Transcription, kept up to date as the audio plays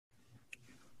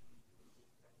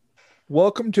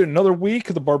Welcome to another week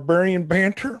of the Barbarian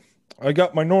Banter. I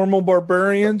got my normal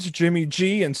barbarians, Jimmy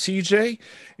G and CJ.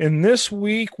 And this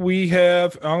week we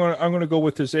have, I'm gonna go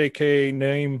with his AKA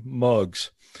name,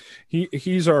 Muggs.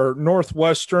 He's our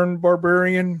Northwestern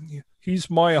barbarian. He's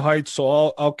my height,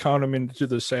 so I'll count him into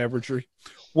the savagery.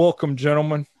 Welcome,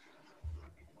 gentlemen.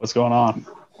 What's going on?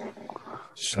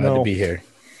 Snow. Glad to be here.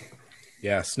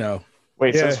 Yeah, snow.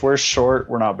 Wait, since we're short,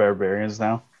 we're not barbarians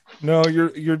now? No,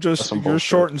 you're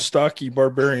short and stocky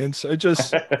barbarians.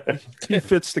 He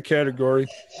fits the category.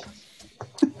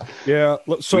 Yeah,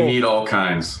 so we need all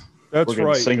kinds. That's we're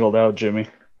right. Singled out, Jimmy.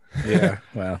 Yeah,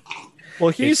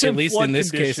 well, he's at least in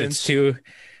this case it's two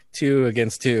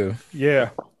against two.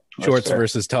 Yeah, shorts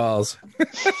versus talls.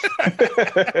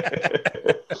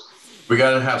 We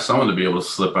got to have someone to be able to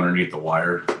slip underneath the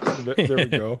wire. There we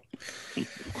go.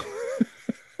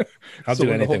 I'll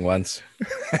do anything once.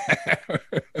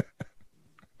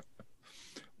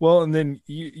 Well, and then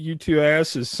you two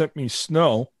asses sent me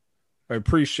snow. I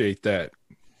appreciate that.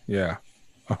 Yeah.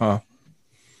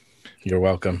 You're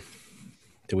welcome.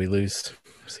 Do we lose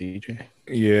CJ?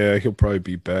 Yeah, he'll probably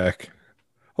be back.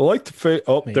 I like the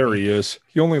maybe. There he is.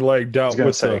 He only lagged out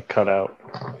with the cut out.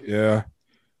 Yeah.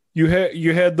 You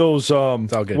had those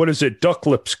what is it? Duck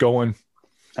lips going.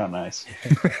 Oh, nice.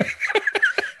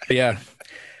 Yeah.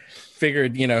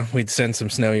 Figured, we'd send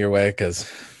some snow your way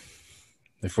because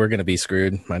if we're going to be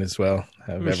screwed, might as well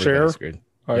have everybody screwed.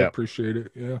 I appreciate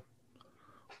it. Yeah.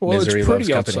 Well, Misery it's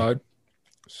pretty outside.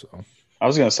 So I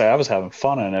was going to say I was having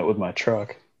fun in it with my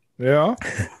truck. Yeah.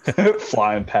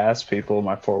 Flying past people in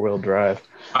my 4-wheel drive.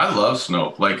 I love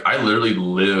snow. Like, I literally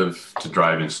live to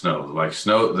drive in snow. Like,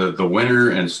 snow, the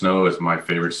winter and snow is my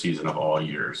favorite season of all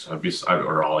years.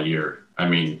 Or all year. I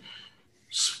mean,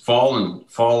 fall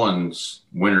and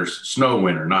snow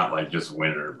winter, not like just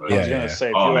winter. But I was going to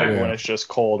say, when it's just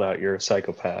cold out, you're a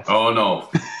psychopath. Oh, no.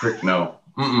 Frick, no.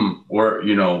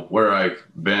 Where I've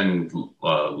been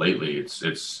lately,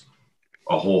 it's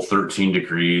a whole 13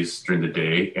 degrees during the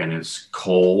day, and it's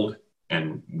cold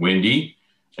and windy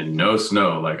and no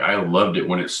snow. Like, I loved it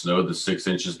when it snowed the 6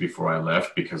 inches before I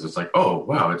left because it's like, oh,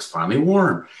 wow, it's finally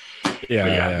warm.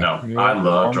 I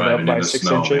love driving in the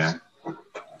snow, man.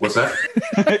 What's that?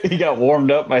 You got warmed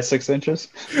up by 6 inches?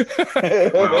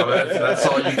 Well, that's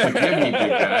all you can give me, big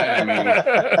guy. I mean,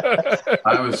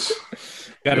 I was...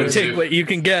 Got to take what you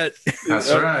can get.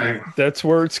 That's right. That's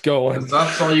where it's going.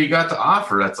 That's all you got to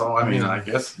offer. That's all. I mean, I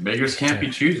guess beggars can't be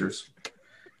choosers.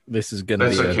 This is gonna.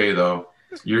 That's okay though.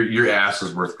 Your ass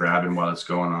is worth grabbing while it's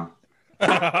going on.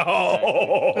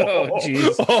 Oh,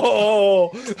 jeez. Oh,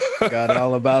 forgot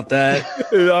all about that.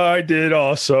 I did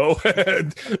also.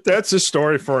 That's a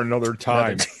story for another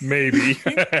time, maybe.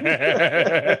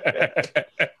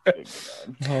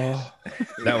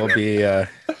 That will be.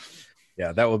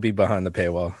 That will be behind the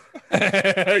paywall.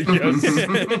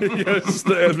 Yes,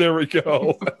 there we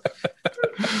go.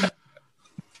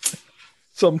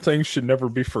 Some things should never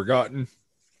be forgotten.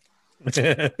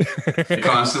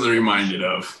 Constantly reminded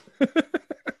of.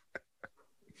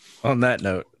 On that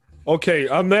note. Okay,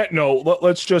 on that note,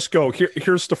 let's just go.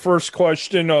 Here's the first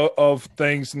question of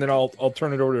things, and then I'll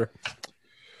turn it over to.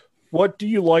 What do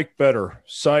you like better,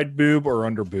 side boob or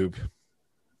under boob?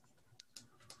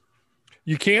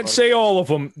 You can't say all of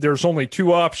them. There's only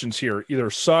two options here,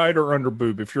 either side or under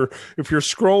boob. If you're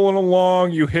scrolling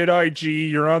along, you hit IG,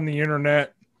 you're on the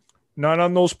internet, not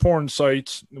on those porn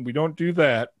sites. We don't do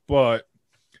that. But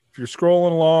if you're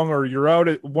scrolling along or you're out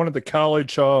at one of the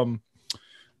college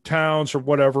towns or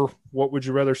whatever, what would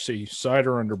you rather see, side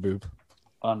or under boob?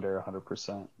 Under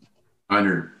 100%.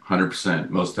 Under 100%,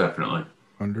 most definitely.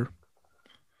 Under.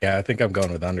 Yeah, I think I'm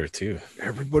going with under too.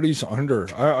 Everybody's under.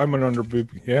 I'm an under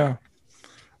boob. Yeah.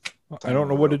 I don't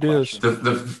know what it is.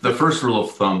 The first rule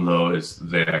of thumb, though, is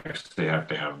they actually have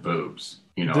to have boobs.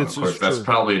 Of course, that's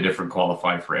probably a different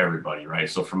qualifier for everybody, right?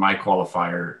 So for my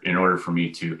qualifier, in order for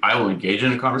me I will engage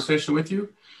in a conversation with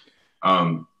you,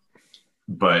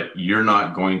 but you're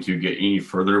not going to get any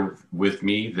further with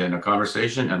me than a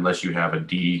conversation unless you have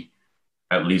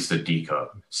at least a D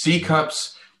cup. C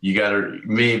cups, you got to,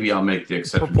 maybe I'll make the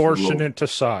exception. Proportionate to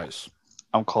size.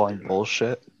 I'm calling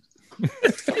bullshit.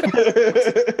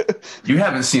 You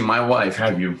haven't seen my wife,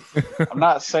 have you? I'm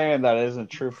not saying that isn't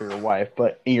true for your wife,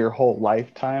 but in your whole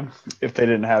lifetime, if they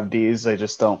didn't have D's, they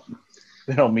don't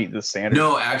meet the standard.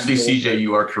 No, actually, CJ,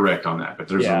 you are correct on that. But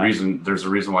there's a reason. There's a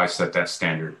reason why I set that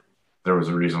standard. There was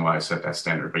a reason why I set that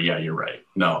standard. But yeah, you're right.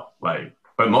 No, but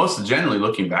most generally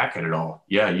looking back at it all,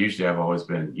 usually I've always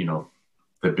been,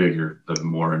 the bigger, the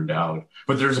more endowed.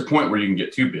 But there's a point where you can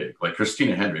get too big. Like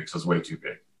Christina Hendricks is way too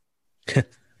big.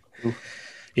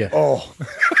 Yeah. Oh.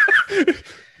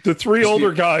 The three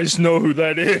older guys know who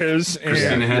that is.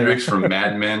 Christina Hendricks from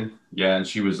Mad Men. Yeah, and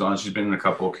she's been in a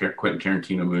couple of Quentin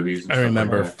Tarantino movies. I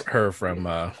remember her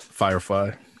from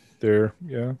Firefly.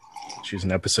 Yeah. She's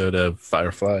an episode of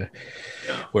Firefly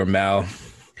where Mal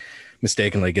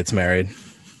mistakenly gets married.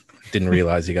 Didn't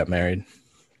realize he got married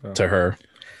to her,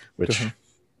 which.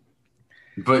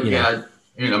 But I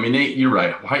mean, Nate, you're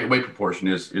right. Height weight proportion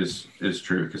is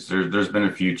true, because there's been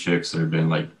a few chicks that have been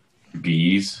like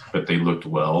B's, but they looked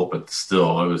well, but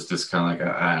still, it was just kind of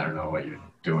like I don't know what you're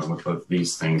doing with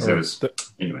these things. It was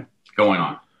anyway going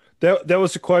on. That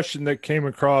was a question that came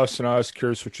across, and I was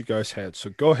curious what you guys had.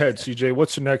 So go ahead, CJ.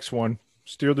 What's the next one?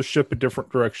 Steer the ship a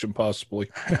different direction,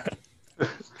 possibly.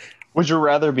 Would you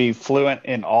rather be fluent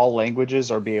in all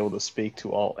languages or be able to speak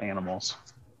to all animals?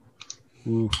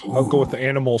 Ooh, I'll go with the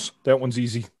animals. That one's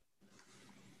easy.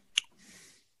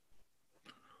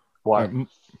 Why?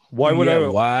 Why would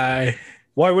Why?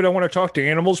 Why would I want to talk to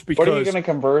animals? Because what are you going to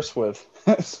converse with?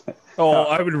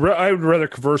 I would rather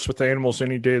converse with animals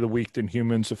any day of the week than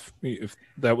humans if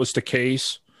that was the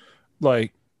case.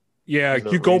 Like, yeah,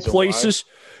 you go places.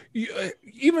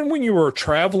 Even when you were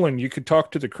traveling, you could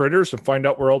talk to the critters and find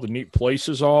out where all the neat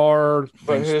places are.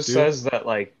 But who says that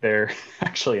like they're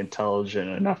actually intelligent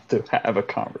enough to have a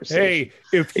conversation? Hey,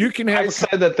 if you can have, I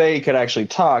said that they could actually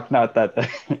talk, not that they're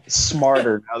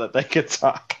smarter now that they could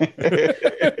talk.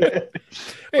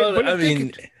 Well, I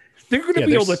mean, they're going to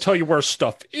be able to tell you where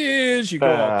stuff is. You go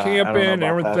out camping and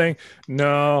everything. That.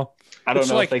 No, I don't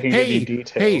know if they can give you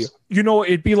details. Hey,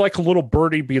 it'd be like a little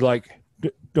birdie be like,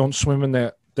 "Don't swim in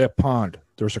that pond.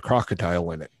 There's a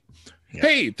crocodile in it." Yeah.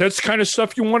 Hey, that's kind of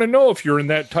stuff you want to know if you're in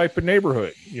that type of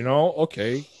neighborhood.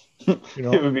 Okay. It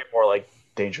would be more like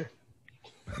danger.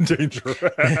 Danger.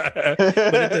 But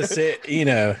at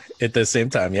the same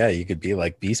time, yeah, you could be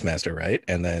like Beastmaster, right?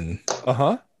 And then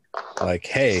like,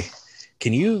 hey,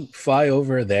 can you fly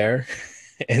over there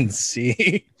and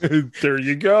see? There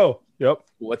you go. Yep.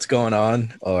 What's going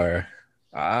on? Or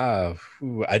I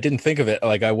didn't think of it.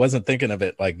 Like, I wasn't thinking of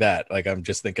it like that. Like, I'm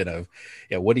just thinking of,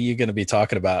 what are you going to be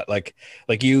talking about? Like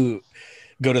you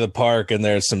go to the park and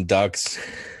there's some ducks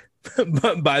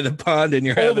by the pond and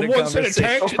you're having a conversation.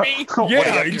 That attacked me?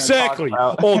 Yeah, exactly.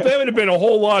 That would have been a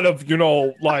whole lot of,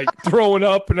 like throwing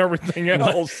up and everything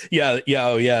else. Yeah.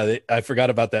 I forgot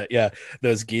about that. Yeah.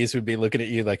 Those geese would be looking at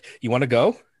you like, you want to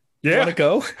go? Yeah. You want to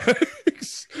go?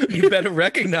 You better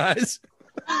recognize.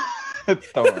 And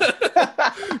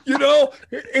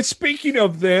speaking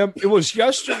of them, it was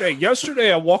yesterday.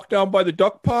 Yesterday, I walked down by the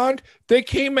duck pond. They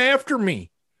came after me.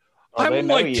 I'm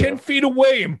like 10 feet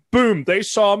away, and boom, they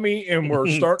saw me and were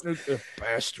starting to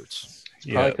bastards.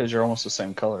 Probably because you're almost the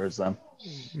same color as them.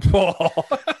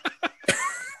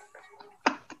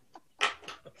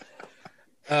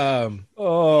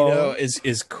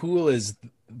 As cool as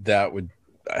that would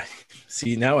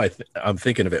see, now I'm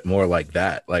thinking of it more like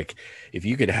that. Like, if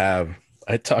you could I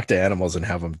talk to animals and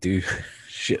have them do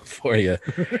shit for you,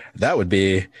 that would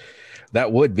be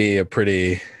a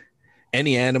pretty,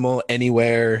 any animal,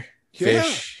 anywhere,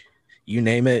 fish, you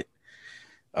name it,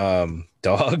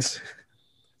 dogs.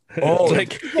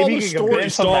 Like, if you could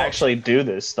convince them to actually do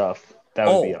this stuff, that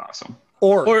would be awesome.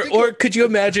 Or could you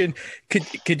imagine?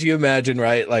 Could you imagine?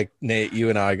 Right, like Nate, you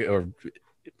and I, or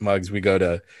Muggs, we go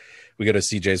to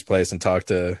CJ's place and talk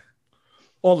to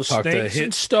all the snakes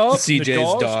and stuff.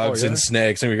 CJ's dogs and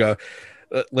snakes, and we go.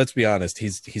 Let's be honest.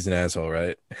 He's an asshole,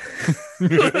 right?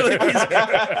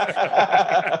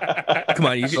 Come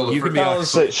on, you can be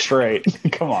honest. Sit straight.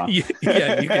 Come on. You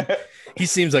can. He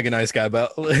seems like a nice guy,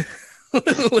 but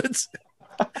let's.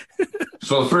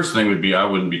 So the first thing would be I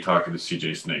wouldn't be talking to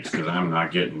CJ Snakes because I'm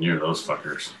not getting near those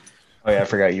fuckers. Oh yeah, I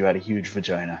forgot you had a huge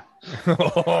vagina. Fit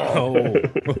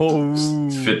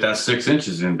that 6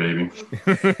 inches in, baby.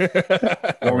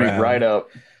 Warm me right up.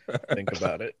 Think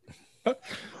about it.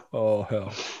 Oh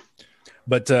hell!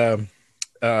 But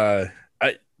I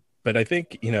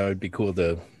think it'd be cool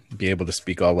to be able to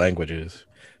speak all languages,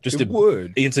 just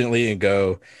instantly and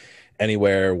go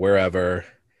anywhere, wherever,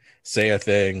 say a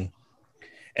thing.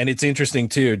 And it's interesting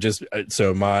too. Just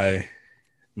so my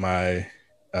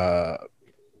part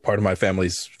of my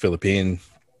family's Philippine,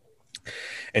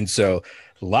 and so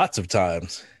lots of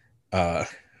times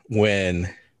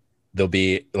when there'll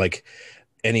be like.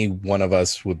 Any one of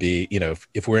us would be,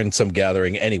 if we're in some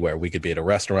gathering anywhere, we could be at a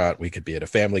restaurant, we could be at a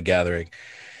family gathering.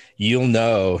 You'll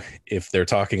know if they're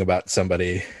talking about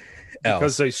somebody else.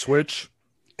 Because they switch?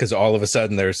 Because all of a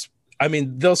sudden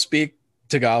they'll speak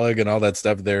Tagalog and all that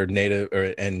stuff. They're native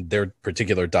and their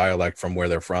particular dialect from where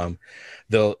they're from.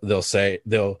 They'll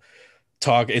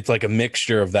talk. It's like a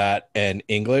mixture of that and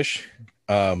English.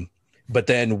 But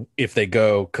then if they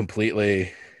go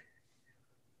completely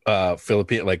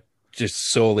Philippine, like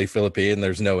just solely Philippine,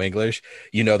 there's no English,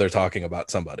 they're talking about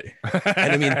somebody.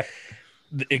 And I mean,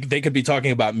 they could be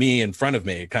talking about me in front of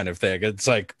me kind of thing. It's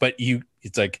like, but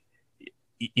it's like,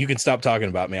 you can stop talking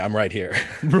about me. I'm right here.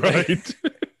 Right.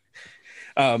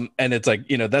 And it's like,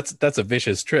 that's a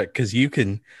vicious trick, because you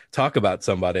can talk about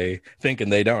somebody thinking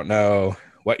they don't know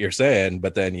what you're saying,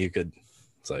 but then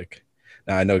it's like,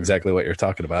 now I know exactly what you're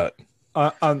talking about.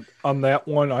 On that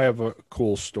one, I have a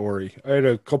cool story. I had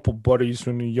a couple buddies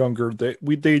when they were younger.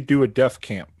 They do a deaf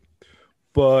camp,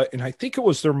 and I think it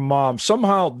was their mom.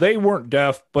 Somehow they weren't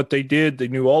deaf, but they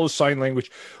knew all the sign language.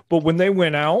 But when they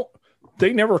went out,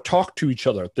 they never talked to each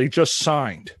other. They just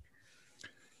signed.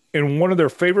 And one of their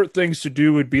favorite things to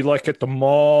do would be like at the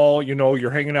mall,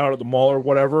 you're hanging out at the mall or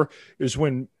whatever, is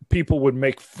when people would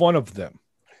make fun of them.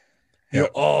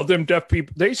 Yep. Oh, them deaf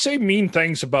people. They say mean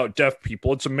things about deaf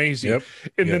people. It's amazing. Yep.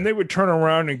 And then they would turn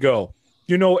around and go,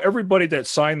 everybody that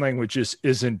sign language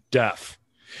isn't deaf.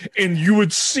 And you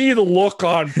would see the look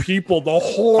on people, the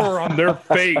horror on their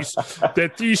face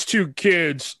that these two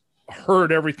kids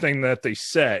heard everything that they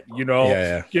said,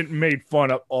 getting made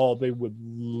fun of. Oh, they would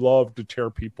love to tear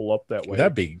people up that way.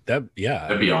 That'd be That'd be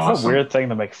It's awesome. a weird thing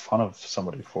to make fun of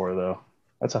somebody for, though.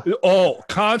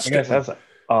 Constant. I guess that's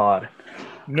odd.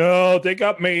 No, they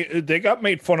got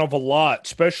made fun of a lot,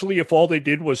 especially if all they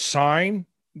did was sign.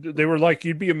 They were like,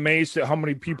 you'd be amazed at how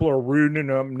many people are rude and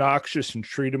obnoxious and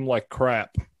treat them like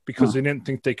crap because they didn't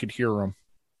think they could hear them.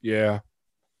 Yeah.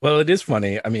 Well, it is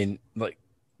funny. I mean, like,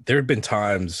 there have been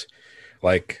times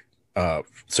like,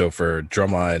 so for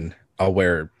drumline,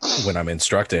 when I'm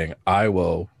instructing, I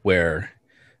will wear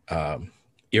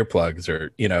earplugs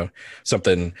or,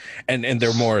 something, and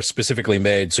they're more specifically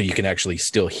made so you can actually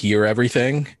still hear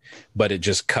everything, but it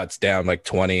just cuts down like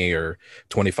 20 or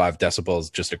 25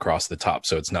 decibels just across the top.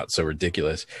 So it's not so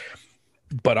ridiculous.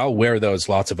 But I'll wear those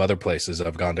lots of other places.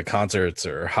 I've gone to concerts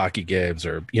or hockey games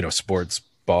or, sports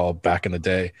ball back in the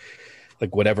day,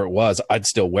 like whatever it was, I'd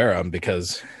still wear them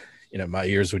because, my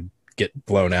ears would get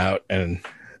blown out, and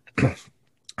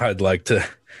I'd like to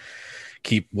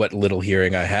keep what little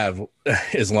hearing I have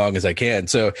as long as I can.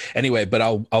 So anyway, but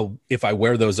I'll if I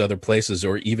wear those other places,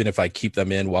 or even if I keep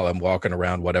them in while I'm walking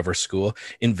around whatever school,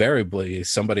 invariably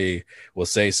somebody will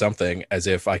say something as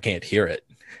if I can't hear it.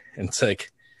 And it's like,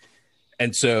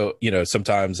 and so,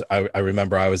 sometimes I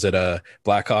remember I was at a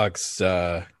Blackhawks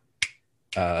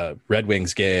Red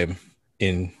Wings game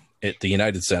at the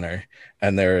United Center,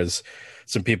 and there's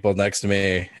some people next to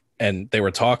me, and they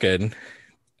were talking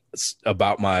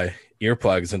about my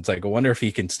earplugs, and it's like, I wonder if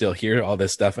he can still hear all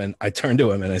this stuff. And I turned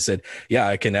to him and I said, yeah,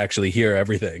 I can actually hear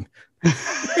everything.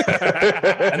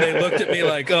 And they looked at me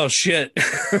like, oh shit.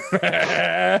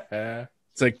 It's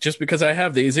like, just because I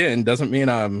have these in doesn't mean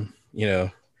I'm,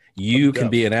 you can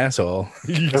be an asshole.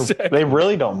 They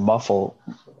really don't muffle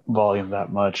volume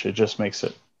that much. It just makes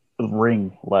it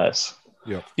ring less.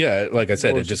 Yeah, like I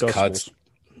said, it just cuts.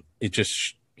 It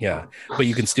just, but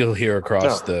you can still hear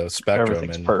across the spectrum.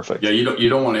 Everything's perfect. Yeah, you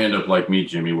don't want to end up like me,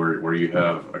 Jimmy, where you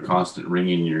have a constant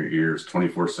ringing in your ears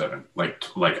 24/7.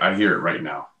 Like I hear it right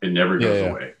now. It never goes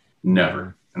away.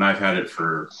 Never. And I've had it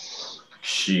for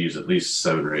at least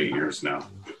 7 or 8 years now.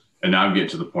 And now I'm getting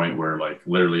to the point where, like,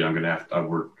 literally I'm gonna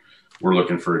we're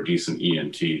looking for a decent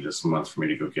ENT this month for me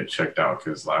to go get checked out,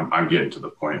 because I'm getting to the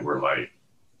point where, like,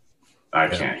 I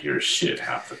can't hear shit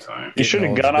half the time. You should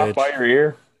have gone off by your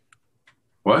ear.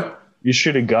 What? You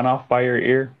shoot a gun off by your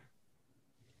ear?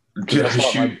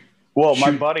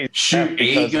 My buddy shoot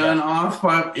a gun off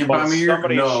by my ear?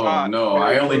 No.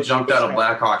 I only jumped out of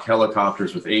Black Hawk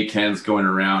helicopters with A-10s going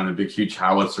around and big, huge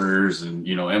howitzers and,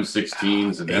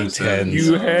 M16s and M7s.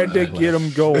 You had to get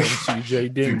them going,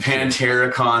 CJ, didn't you?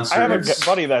 Pantera concerts. I have a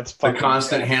buddy that's the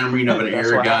constant hammering of an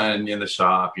air gun in the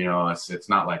shop. It's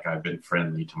not like I've been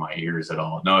friendly to my ears at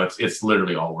all. No, it's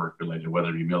literally all work related, whether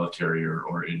it be military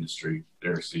or industry.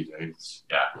 There, CJ.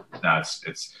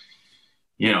 It's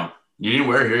you didn't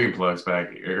wear hearing plugs back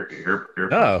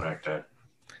then.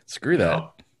 Screw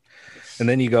that. And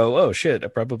then you go, oh shit, I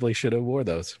probably should have wore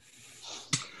those.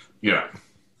 Yeah.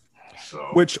 So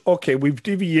we've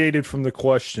deviated from the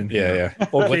question here. Yeah.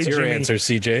 Okay, what's your answer,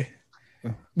 CJ?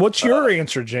 What's your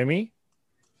answer, Jimmy?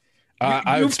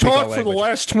 You've talked for the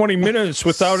last 20 minutes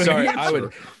without an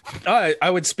answer.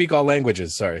 I would speak all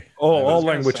languages. Sorry. Oh, all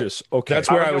languages. Okay. That's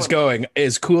where I was going.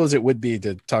 As cool as it would be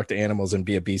to talk to animals and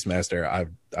be a beastmaster,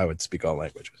 I would speak all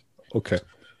languages. Okay.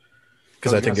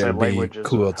 Because I think it would be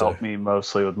cool to help me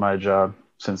mostly with my job,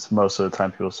 since most of the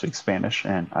time people speak Spanish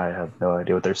and I have no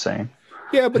idea what they're saying.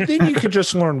 Yeah, but then you could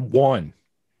just learn one.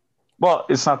 Well,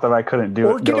 it's not that I couldn't do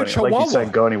Or it. get a Chihuahua. Like you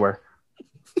said, go anywhere.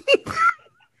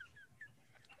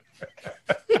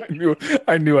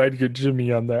 I knew I'd get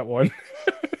Jimmy on that one.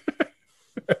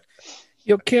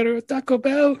 Yo quiero Taco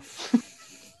Bell.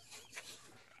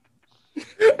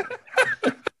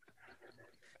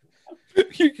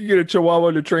 You can get a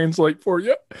Chihuahua to translate for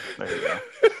you. There you go.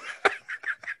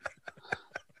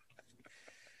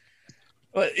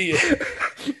 Well, yeah.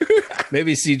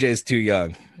 Maybe CJ's too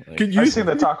young. Could you I've seen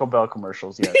the Taco Bell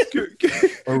commercials. Yes.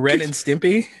 Or Ren and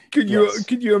Stimpy. Could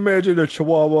you imagine a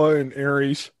Chihuahua and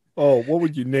Aries? Oh, what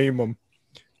would you name them?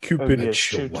 Cupid. A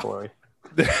shoe toy.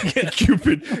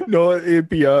 Cupid. No, it'd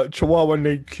be a Chihuahua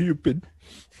named Cupid.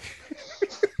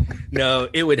 No,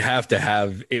 it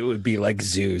would be like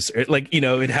Zeus. Or like,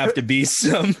 it'd have to be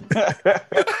some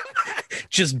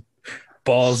just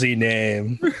ballsy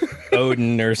name.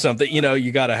 Odin or something.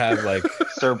 You got to have like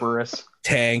Cerberus.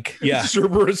 Tank. Yeah.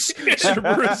 Cerberus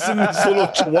and this little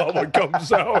Chihuahua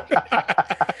comes out.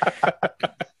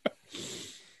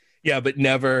 Yeah, but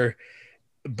never.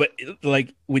 But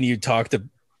like when you talk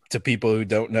to people who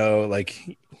don't know,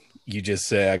 like you just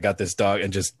say, I got this dog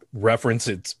and just reference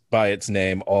it by its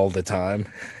name all the time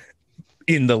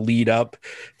in the lead up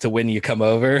to when you come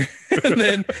over. And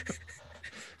then.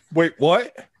 Wait,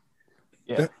 what?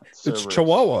 Yeah. It's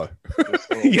Chihuahua.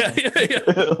 Yeah.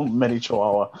 Mini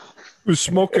Chihuahua. Who's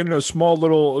smoking a small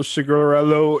little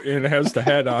cigarillo and has the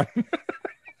hat on.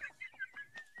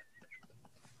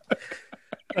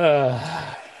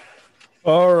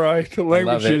 All right,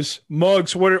 languages.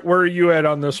 Mugs, where are you at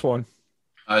on this one?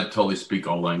 I totally speak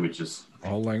all languages.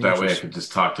 All languages. That way I could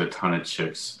just talk to a ton of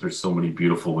chicks. There's so many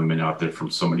beautiful women out there from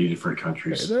so many different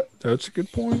countries. Hey, that's a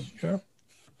good point. Yeah.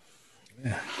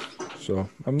 So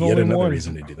I'm the Yet only another one.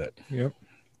 reason to do that. Yep.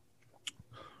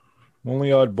 Only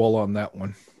oddball on that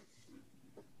one.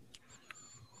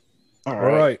 All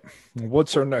right.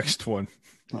 What's our next one?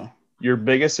 Your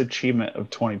biggest achievement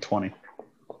of 2020.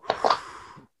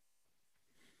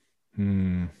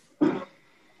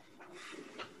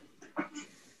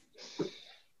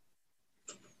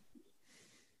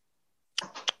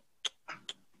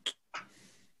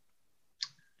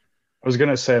 I was going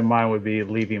to say mine would be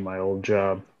leaving my old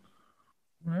job.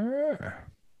 Yeah.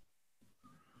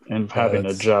 And having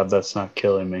a job that's not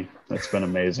killing me. That's been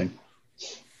amazing.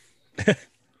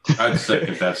 I'd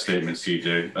second that statement,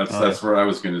 CJ. That's where I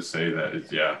was going to say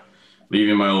that.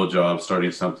 Leaving my old job,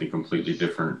 starting something completely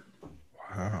different.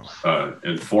 Wow.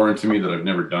 And foreign to me that I've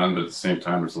never done, but at the same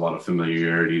time, there's a lot of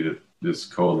familiarity that is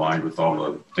co-aligned with all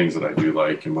the things that I do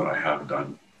like and what I have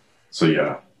done. So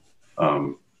yeah,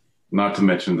 not to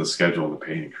mention the schedule and the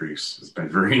pay increase has been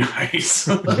very nice.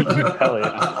 Hell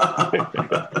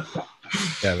yeah.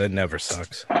 Yeah, that never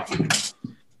sucks.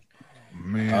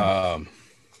 Man.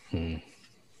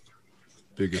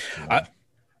 Biggest one.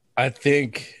 I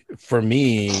think for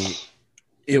me,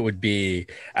 it would be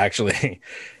actually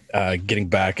getting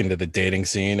back into the dating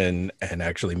scene and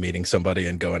actually meeting somebody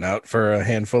and going out for a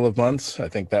handful of months. I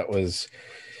think that was,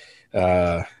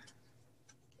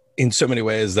 in so many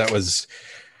ways, that was,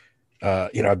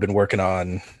 I've been working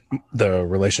on the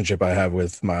relationship I have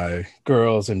with my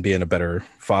girls and being a better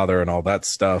father and all that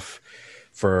stuff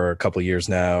for a couple of years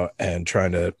now, and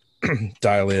trying to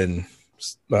dial in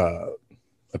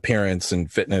appearance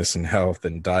and fitness and health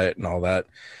and diet and all that.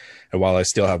 And while I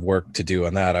still have work to do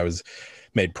on that, I was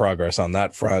made progress on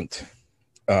that front.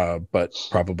 But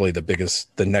probably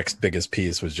the next biggest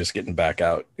piece was just getting back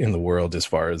out in the world as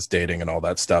far as dating and all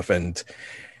that stuff. And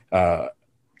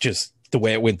just the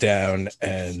way it went down,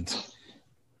 and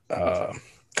a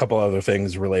couple other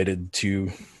things related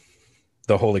to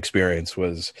the whole experience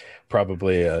was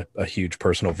probably a huge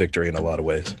personal victory in a lot of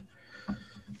ways.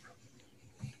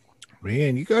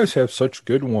 Man, you guys have such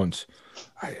good ones.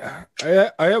 I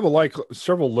have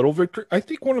several little victory. I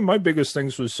think one of my biggest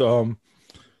things was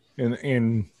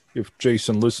and if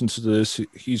Jason listens to this,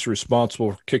 he's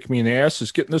responsible for kicking me in the ass,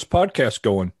 is getting this podcast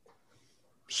going.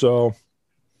 So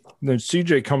then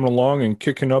CJ coming along and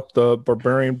kicking up the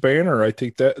Barbarian banner, I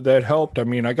think that helped. I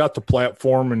mean, I got the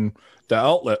platform and the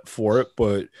outlet for it,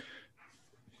 but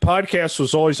podcast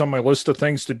was always on my list of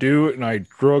things to do, and I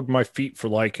dragged my feet for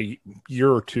like a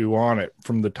year or two on it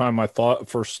from the time I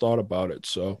first thought about it.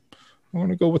 So I'm going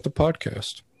to go with the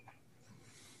podcast.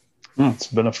 It's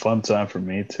been a fun time for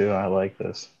me too. I like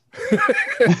this.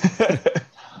 I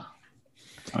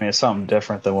mean, it's something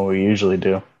different than what we usually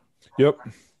do. Yep.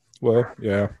 Well,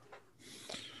 yeah.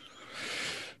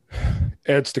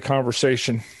 Adds to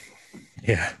conversation.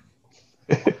 Yeah.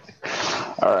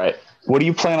 All right. What do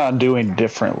you plan on doing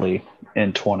differently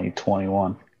in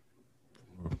 2021?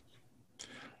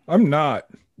 I'm not.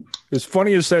 As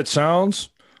funny as that sounds,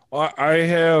 I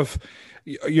have,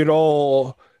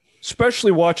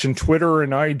 especially watching Twitter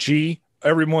and IG,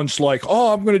 everyone's like,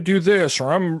 oh, I'm going to do this,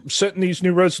 or I'm setting these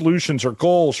new resolutions or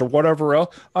goals or whatever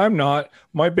else. I'm not.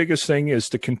 My biggest thing is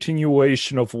the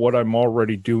continuation of what I'm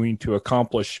already doing to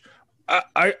accomplish.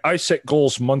 I set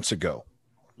goals months ago.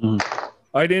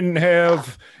 I didn't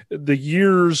have the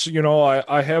years,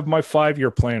 I have my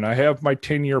 5-year plan. I have my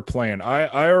 10-year plan.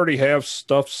 I already have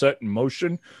stuff set in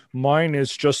motion. Mine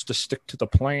is just to stick to the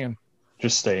plan.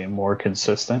 Just staying more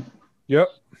consistent. Yep.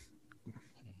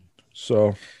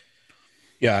 So,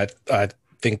 yeah, I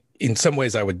think in some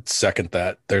ways I would second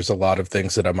that. There's a lot of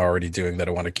things that I'm already doing that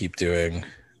I want to keep doing.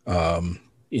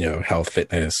 Health,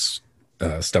 fitness,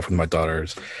 stuff with my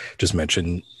daughters, just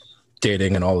mentioned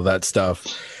dating and all of that stuff.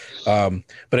 But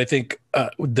I think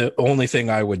the only thing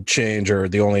I would change, or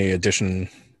the only addition,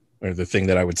 or the thing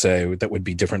that I would say that would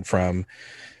be different from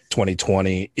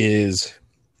 2020 is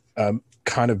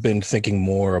kind of been thinking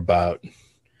more about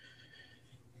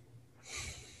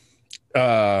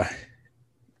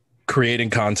creating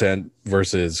content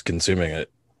versus consuming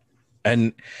it.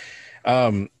 And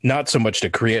not so much to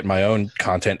create my own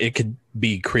content. It could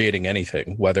be creating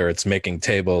anything, whether it's making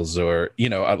tables or,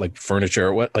 like furniture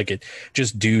or what, like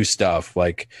just do stuff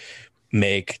like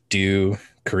make, do,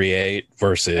 create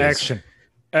versus action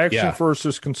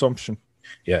versus consumption.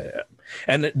 Yeah.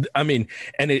 And I mean,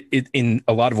 and it in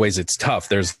a lot of ways it's tough.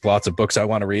 There's lots of books I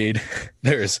want to read.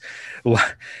 There's,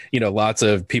 lots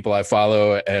of people I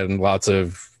follow and lots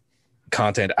of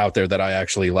content out there that I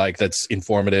actually like that's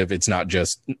informative. It's not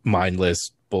just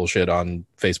mindless bullshit on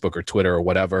Facebook or Twitter or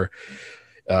whatever.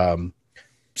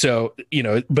 So,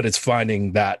 but it's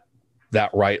finding that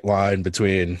right line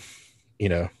between,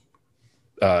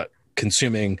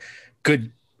 consuming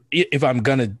good. If I'm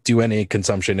going to do any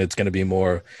consumption, it's going to be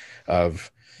more of,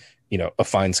 a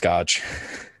fine scotch,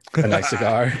 a nice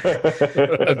cigar,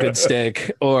 a good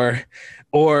steak, or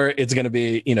it's going to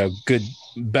be, good,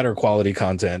 better quality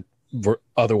content.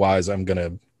 Otherwise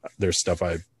there's stuff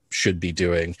I should be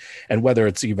doing. And whether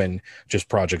it's even just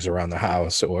projects around the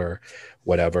house or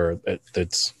whatever,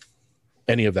 it's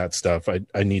any of that stuff.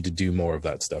 I need to do more of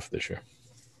that stuff this year.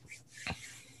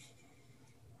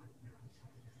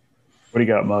 What do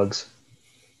you got, Muggs?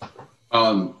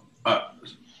 I'm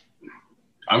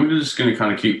just going to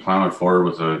kind of keep plowing forward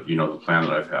with the plan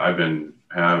that I've been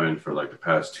having for like the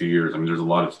past 2 years. I mean, there's a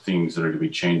lot of things that are going to be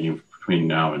changing between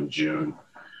now and June.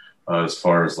 As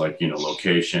far as like,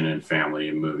 location and family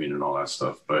and moving and all that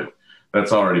stuff. But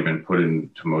that's already been put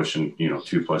into motion,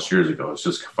 2+ years ago. It's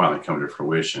just finally come to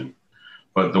fruition.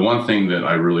 But the one thing that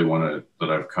I really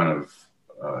I've kind of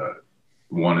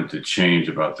wanted to change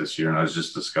about this year, and I was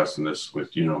just discussing this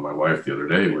with, my wife the other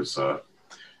day, was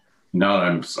now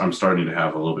that I'm starting to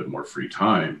have a little bit more free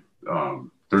time.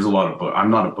 There's a lot of book.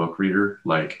 I'm not a book reader.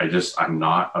 Like I'm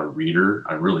not a reader.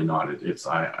 I'm really not.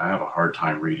 I have a hard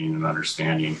time reading and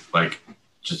understanding. Like,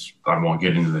 I won't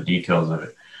get into the details of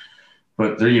it.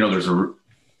 But there,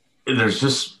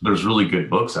 there's really good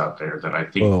books out there that I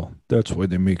think. Well, that's why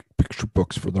they make picture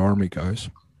books for the Army guys.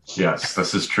 Yes,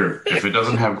 this is true. If it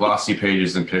doesn't have glossy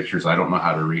pages and pictures, I don't know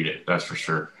how to read it. That's for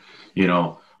sure.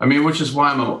 I mean, which is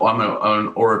why I'm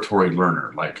an oratory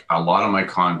learner. Like a lot of my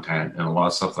content and a lot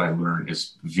of stuff that I learn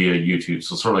is via YouTube.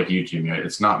 So sort of like YouTube,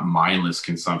 it's not mindless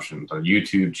consumption. The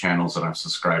YouTube channels that I'm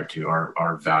subscribed to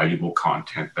are valuable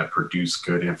content that produce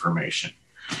good information.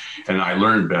 And I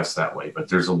learn best that way. But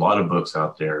there's a lot of books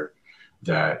out there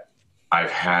that I've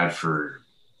had for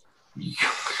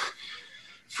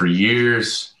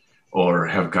years or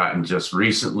have gotten just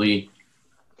recently.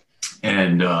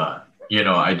 And, I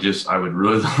would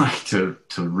really like to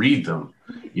read them,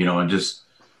 and just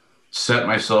set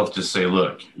myself to say,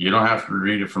 look, you don't have to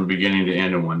read it from beginning to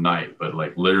end in one night, but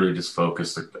like literally just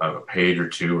focus a page or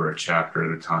two or a chapter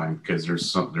at a time, because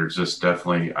there's just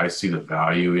definitely, I see the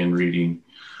value in reading.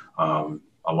 A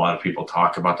lot of people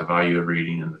talk about the value of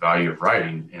reading and the value of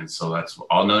writing. And so that's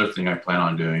another thing I plan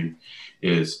on doing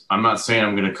is I'm not saying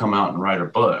I'm going to come out and write a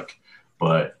book,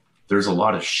 but there's a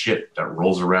lot of shit that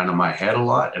rolls around in my head a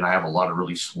lot. And I have a lot of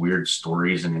really weird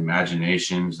stories and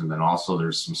imaginations. And then also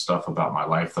there's some stuff about my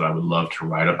life that I would love to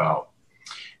write about.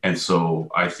 And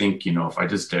so I think, if I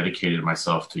just dedicated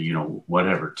myself to,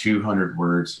 200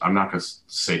 words, I'm not going to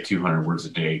say 200 words a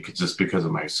day just because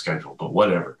of my schedule, but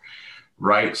whatever,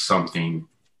 write something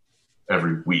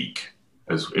every week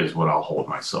is what I'll hold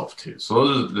myself to.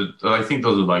 So I think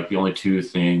those are like the only two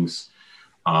things.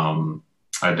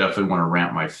 I definitely want to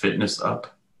ramp my fitness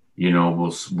up.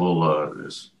 We'll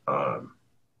tone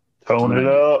it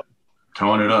up.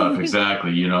 Tone it up.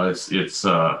 Exactly.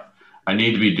 I I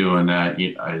need to be doing that.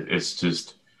 It's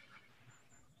just,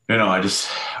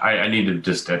 I need to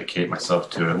just dedicate myself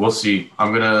to it. We'll see.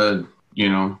 I'm gonna,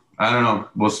 I don't know.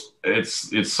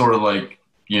 It's sort of like,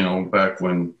 back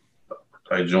when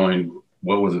I joined,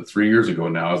 what was it, 3 years ago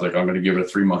now? I was like, I'm going to give it a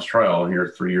 3-month trial. And here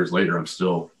 3 years later, I'm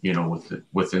still,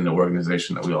 within the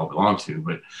organization that we all belong to.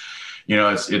 But,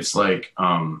 it's like,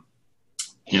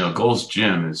 Gold's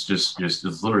Gym is just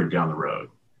it's literally down the road,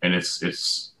 and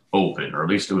it's open, or at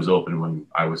least it was open when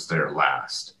I was there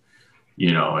last,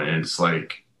 and it's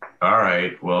like, all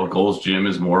right, well, Gold's Gym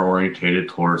is more orientated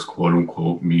towards quote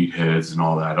unquote meatheads and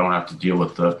all that. I don't have to deal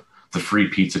with the free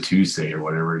pizza Tuesday or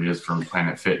whatever it is from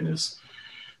Planet Fitness.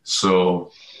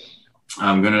 So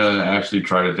I'm going to actually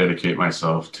try to dedicate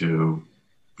myself to,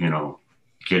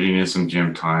 getting in some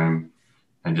gym time,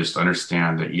 and just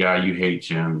understand that, yeah, you hate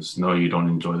gyms. No, you don't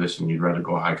enjoy this and you'd rather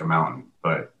go hike a mountain,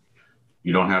 but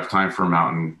you don't have time for a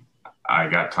mountain. I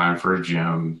got time for a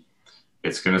gym.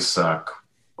 It's going to suck.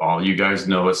 All you guys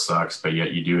know it sucks, but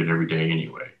yet you do it every day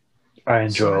anyway. I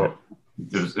enjoy it.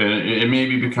 It may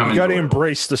be becoming. You got to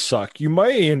embrace the suck. You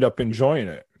might end up enjoying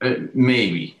it.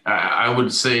 Maybe. I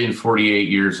would say in 48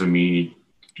 years of me,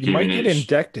 you might get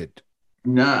indicted.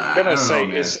 No, I'm gonna say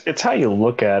it's how you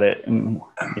look at it, and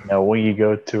when you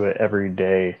go to it every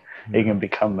day, it can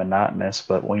become monotonous.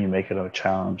 But when you make it a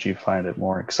challenge, you find it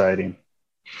more exciting.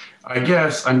 I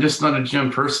guess I'm just not a gym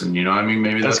person, I mean,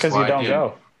 maybe that's because you don't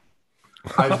go.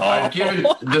 I've given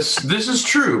this is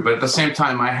true, but at the same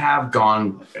time, I have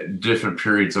gone different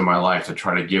periods of my life to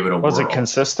try to give it a whirl. Was it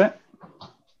consistent?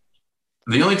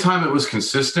 The only time it was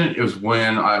consistent is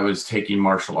when I was taking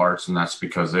martial arts, and that's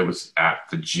because it was at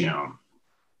the gym.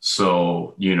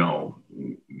 So,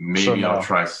 maybe I'll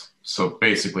try. So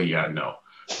basically, yeah, no.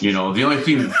 The only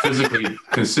thing physically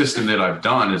consistent that I've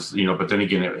done is, but then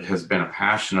again, it has been a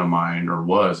passion of mine, or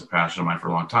was a passion of mine for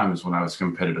a long time, is when I was a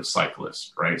competitive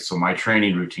cyclist, right? So my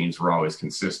training routines were always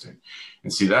consistent.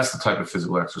 And see, that's the type of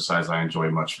physical exercise I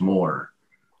enjoy much more.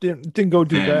 Didn't go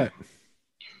do that.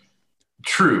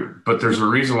 True, but there's a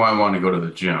reason why I want to go to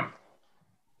the gym.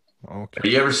 Okay.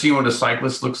 Have you ever seen what a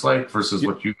cyclist looks like versus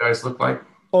what you guys look like?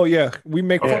 Oh yeah, we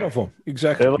make fun of them.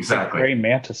 Exactly. They look like praying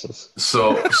mantises.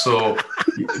 So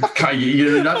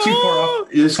you're not too far off.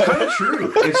 It's kind of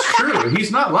true. It's true.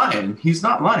 He's not lying.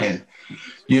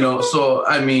 So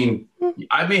I mean,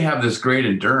 I may have this great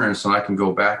endurance, and I can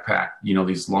go backpack,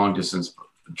 these long distance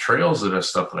trails that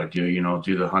I do,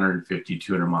 do the 150,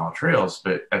 200 mile trails.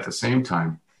 But at the same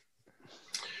time,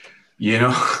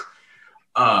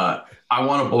 I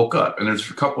want to bulk up, and there's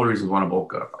a couple of reasons I want to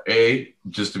bulk up. A,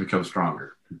 just to become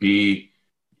stronger. B,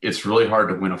 it's really hard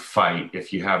to win a fight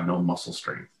if you have no muscle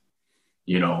strength,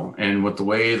 and with the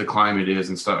way the climate is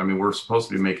and stuff, I mean, we're supposed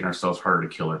to be making ourselves harder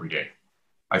to kill every day.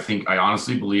 I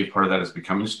honestly believe part of that is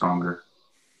becoming stronger,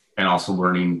 and also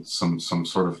learning some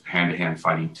sort of hand-to-hand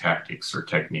fighting tactics or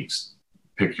techniques.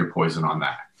 Pick your poison on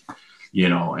that.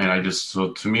 And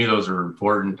so to me, those are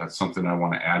important. That's something I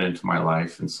want to add into my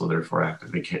life. And so therefore I have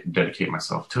to dedicate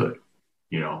myself to it,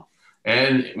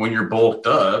 and when you're bulked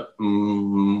up,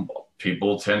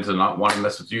 people tend to not want to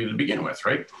mess with you to begin with.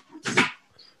 Right.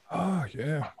 Oh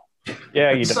yeah.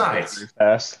 Yeah. You don't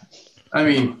fast. I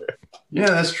mean, yeah,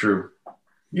 that's true.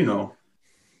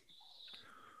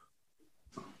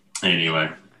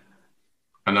 Anyway,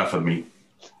 enough of me.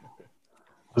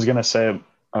 I was going to say,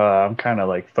 I'm kind of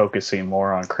like focusing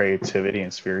more on creativity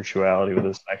and spirituality with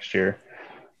this next year.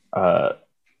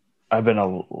 I've been a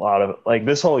lot of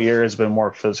this whole year has been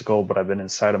more physical, but I've been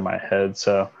inside of my head.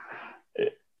 So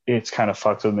it's kind of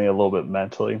fucked with me a little bit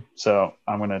mentally. So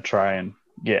I'm going to try and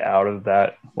get out of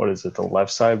that. What is it? The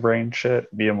left side brain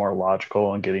shit, being more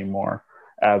logical and getting more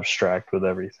abstract with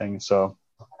everything. So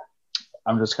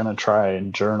I'm just going to try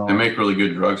and journal. They make really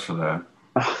good drugs for that.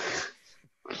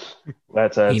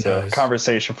 That's a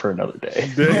conversation for another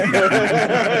day.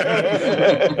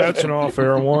 That's an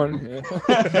off-air one.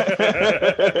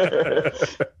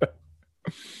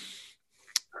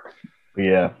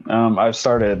 Yeah, I've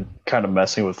started kind of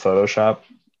messing with Photoshop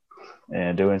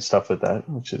and doing stuff with that,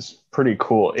 which is pretty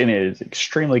cool. And it is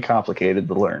extremely complicated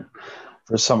to learn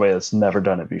for somebody that's never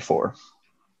done it before.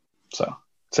 So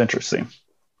it's interesting.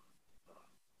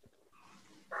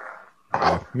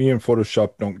 Me and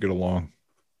Photoshop don't get along.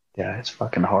 Yeah, it's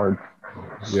fucking hard.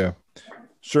 Yeah.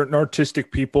 Certain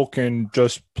artistic people can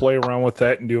just play around with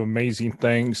that and do amazing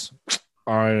things.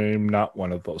 I'm not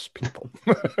one of those people.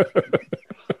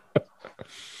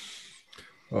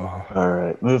 All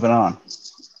right, moving on.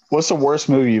 What's the worst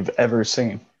movie you've ever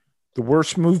seen? The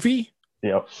worst movie?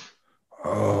 Yep.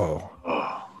 Oh,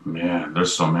 man,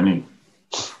 there's so many.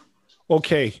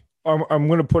 Okay. I'm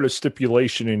going to put a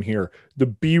stipulation in here. The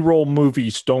B-roll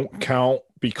movies don't count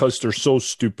because they're so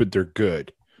stupid they're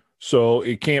good. So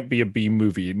it can't be a B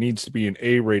movie. It needs to be an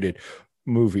A-rated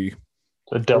movie.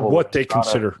 The Devil what they Prada.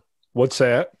 consider. What's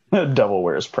that? Devil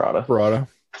Wears Prada. Prada.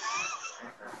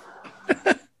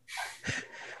 I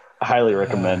highly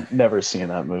recommend. Never seen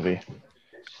that movie.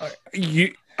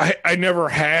 I never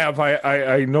have.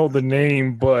 I know the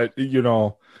name, but you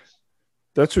know,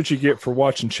 that's what you get for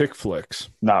watching chick flicks.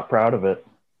 Not proud of it.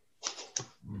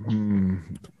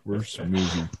 Worst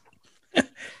movie.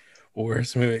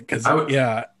 Worst movie, because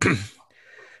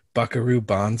Buckaroo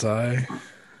Banzai.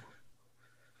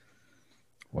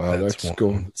 Wow, that's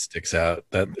going that sticks out.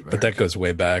 But that goes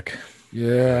way back.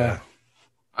 Yeah.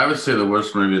 I would say the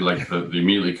worst movie, like that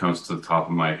immediately comes to the top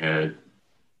of my head,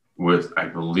 with I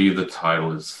believe the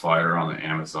title is Fire on the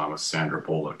Amazon with Sandra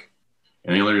Bullock.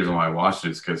 And the only reason why I watched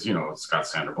it is because, you know, it's got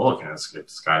Sandra Bullock and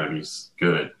it's got to be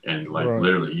good. And like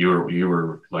literally, you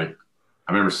were like,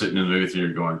 I remember sitting in the movie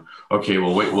theater going, okay,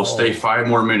 well, wait, we'll stay 5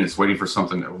 more minutes waiting for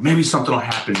something. Maybe something will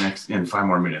happen next in 5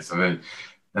 more minutes. And then,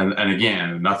 and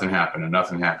again, nothing happened.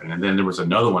 And then there was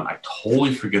another one. I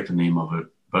totally forget the name of it,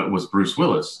 but it was Bruce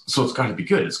Willis. So it's got to be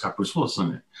good. It's got Bruce Willis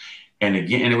in it. And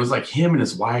again, and it was like him and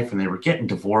his wife, and they were getting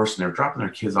divorced, and they were dropping their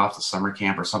kids off to summer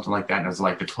camp or something like that. And it was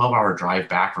like the 12-hour drive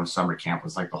back from summer camp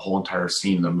was like the whole entire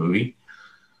scene of the movie.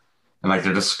 And like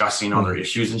they're discussing all their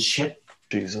issues and shit.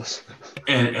 Jesus.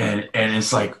 And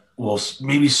it's like, well,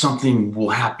 maybe something will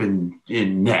happen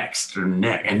in next. And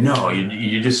no,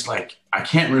 you just like, I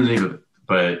can't really think of it,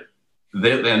 but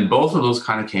then both of those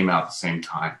kind of came out at the same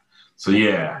time. So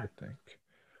yeah. I think.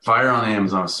 Fire on the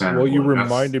Amazon Sandra Well, you Bullock.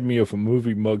 reminded me of a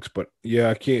movie, Muggs, but yeah,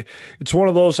 I can't. It's one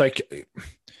of those I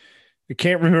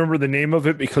can't remember the name of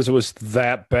it because it was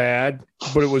that bad,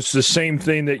 but it was the same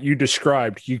thing that you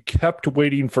described. You kept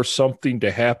waiting for something to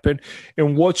happen.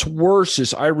 And what's worse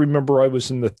is I remember I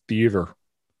was in the theater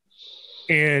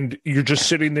and you're just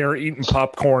sitting there eating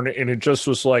popcorn, and it just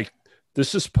was like,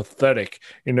 this is pathetic.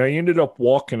 And I ended up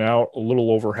walking out a little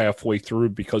over halfway through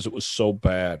because it was so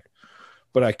bad.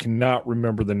 But I cannot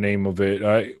remember the name of it.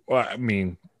 I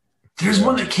mean, there's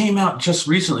one that came out just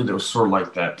recently that was sort of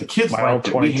like that. The kids liked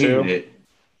it. We hated it.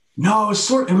 No,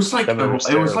 it was like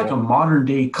a modern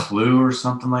day Clue or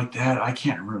something like that. I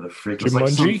can't remember the freak.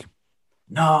 Jumanji?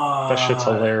 No, that shit's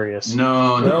hilarious.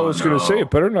 No, I was going to say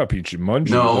it better not be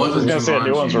Jumanji. No, it wasn't. I was going to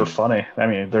say new ones were funny. I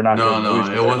mean, they're not.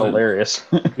 It wasn't hilarious.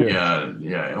 yeah,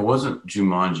 it wasn't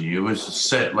Jumanji. It was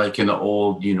set like in the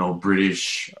old,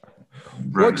 British.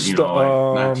 What's the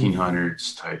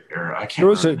 1900s type era? I can't. There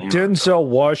was a Denzel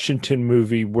Washington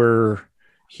movie where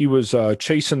he was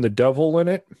chasing the devil in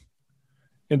it,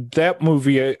 and that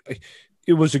movie,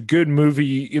 it was a good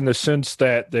movie in the sense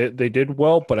that they did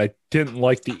well, but I didn't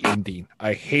like the ending.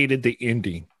 I hated the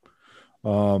ending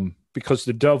because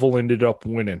the devil ended up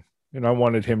winning, and I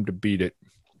wanted him to beat it.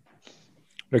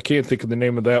 I can't think of the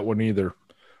name of that one either.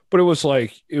 But it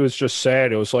was just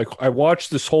sad. It was like, I watched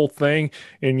this whole thing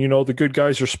and, the good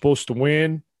guys are supposed to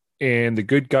win and the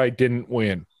good guy didn't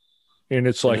win. And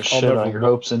it's like, I'll never on your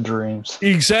hopes and dreams.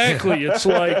 Exactly. It's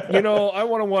like, I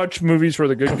want to watch movies where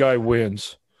the good guy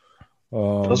wins.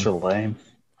 Those are lame.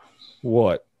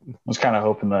 What? I was kind of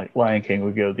hoping that Lion King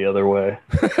would go the other way.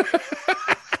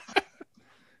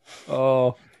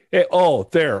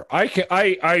 There.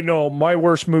 I know my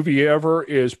worst movie ever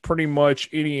is pretty much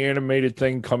any animated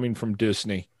thing coming from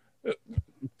Disney.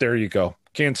 There you go.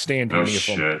 Can't stand any of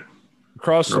them.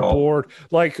 Across the board.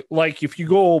 Like if you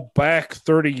go back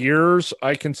 30 years,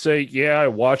 I can say, yeah, I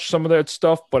watched some of that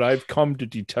stuff, but I've come to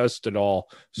detest it all.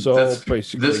 So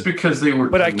basically, that's because they were.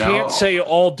 But I can't say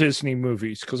all Disney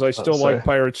movies because I still like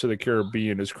Pirates of the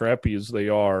Caribbean. As crappy as they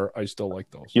are, I still like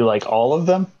those. You like all of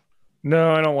them?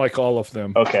 No, I don't like all of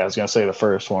them. Okay, I was going to say the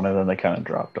first one, and then they kind of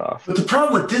dropped off. But the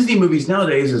problem with Disney movies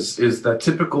nowadays is that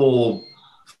typical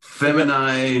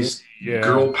feminized,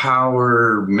 girl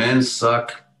power, men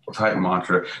suck type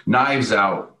mantra. Knives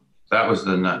Out. That's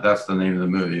the name of the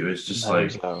movie. It was just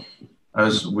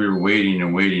we were waiting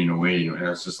and waiting and waiting, and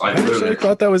it's just I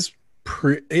thought that was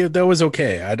that was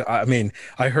okay. I mean,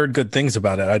 I heard good things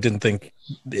about it. I didn't think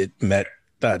it met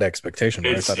that expectation.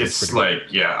 It's like,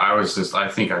 I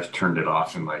think I turned it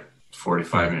off in like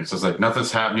 45 minutes. I was like,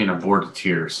 nothing's happening. I'm bored to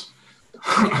tears.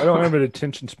 I don't have an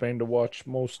attention span to watch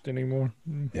most anymore.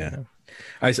 Yeah.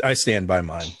 I stand by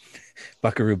mine.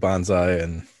 Buckaroo Banzai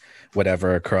and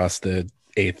whatever across the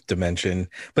 8th dimension.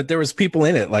 But there was people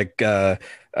in it, like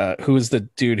who was the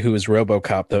dude who was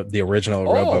RoboCop, the original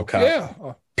RoboCop?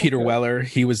 Yeah. Peter Weller,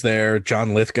 he was there.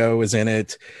 John Lithgow was in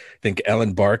it. I think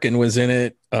Ellen Barkin was in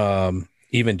it.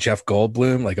 Even Jeff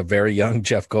Goldblum, like a very young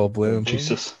Jeff Goldblum.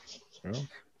 Jesus.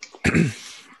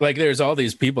 Like there's all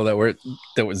these people that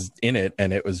was in it,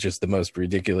 and it was just the most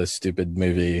ridiculous, stupid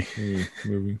movie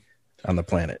on the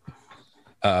planet.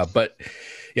 But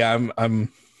yeah,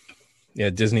 I'm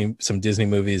Disney. Some Disney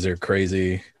movies are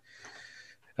crazy.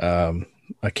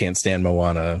 I can't stand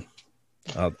Moana.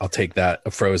 I'll take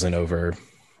that Frozen over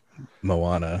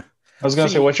Moana. I was gonna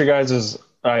say, what's your guys'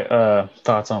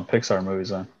 thoughts on Pixar movies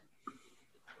then?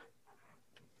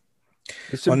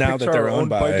 Well, now that they're owned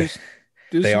by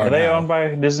Disney? Are they owned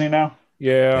by Disney now?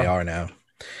 Yeah, they are now.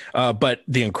 But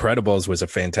The Incredibles was a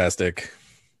fantastic.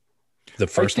 The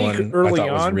first one early I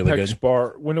thought was on, really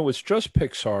Pixar, when it was just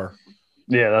Pixar.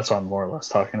 Yeah, that's what I'm more or less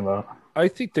talking about. I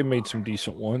think they made some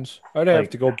decent ones. I'd have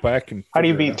to go back and. How do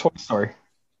you beat Toy Story?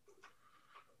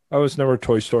 I was never a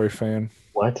Toy Story fan.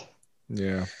 What?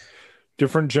 Yeah,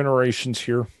 different generations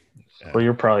here. Well,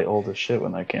 you're probably old as shit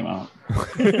when that came out.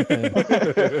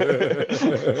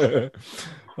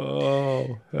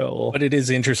 Oh hell! But it is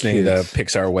interesting the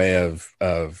Pixar way of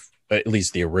at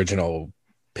least the original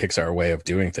Pixar way of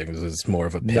doing things is more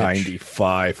of a pitch.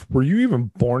 95. Were you even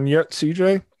born yet,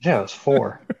 CJ? Yeah, I was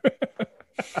 4.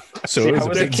 So it was a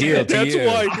big deal. That's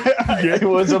why it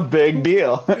was a big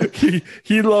deal.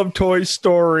 he loved Toy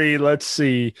Story. Let's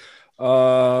see. Yeah,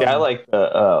 I like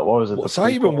the what was it? Was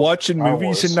I even watching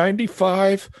movies in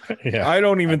 95? Yeah.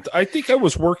 I think I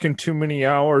was working too many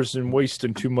hours and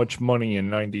wasting too much money in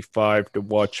 95 to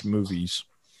watch movies.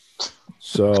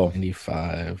 So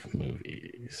 95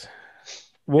 movies.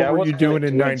 What were you doing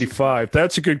in 95?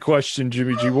 That's a good question,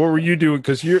 Jimmy G. What were you doing?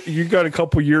 Because you got a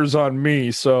couple years on me.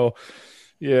 So,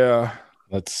 yeah.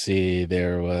 Let's see.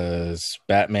 There was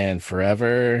Batman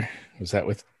Forever. Was that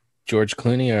with George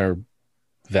Clooney or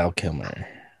Val Kilmer?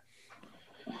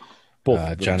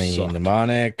 Both. Johnny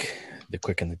Mnemonic, The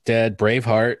Quick and the Dead,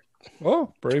 Braveheart.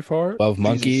 Oh, Braveheart. 12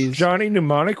 Monkeys. Johnny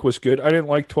Mnemonic was good. I didn't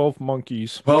like 12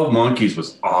 Monkeys. 12 Monkeys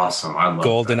was awesome. I love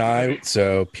GoldenEye.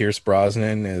 So Pierce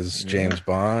Brosnan is James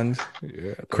Bond.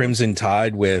 Yeah. Crimson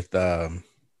Tide with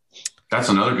that's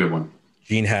another good one.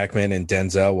 Gene Hackman and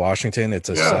Denzel Washington. It's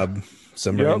a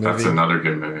submarine movie. That's another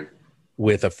good movie.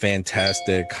 With a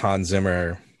fantastic Hans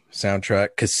Zimmer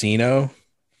soundtrack. Casino.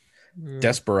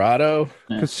 Desperado.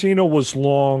 Yeah. Casino was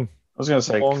long. I was going to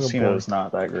say Casino is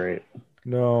not that great.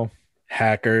 No.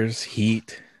 Hackers,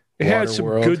 Heat. It had some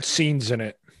good scenes in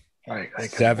it. I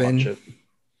 7.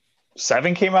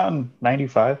 7 came out in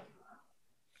 95?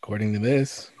 According to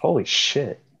this. Holy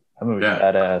shit. That movie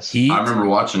badass. Heat. I rember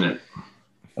watching it.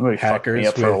 That movie fucked me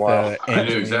up for a while. I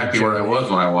knew exactly where I was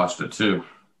when I watched it too.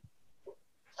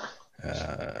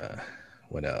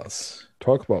 What else?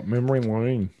 Talk about memory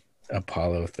lane.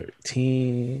 Apollo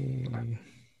 13.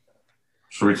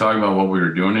 So we're talking about what we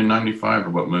were doing in 95 or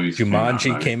what movies?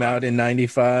 Jumanji came out in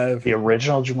 95. The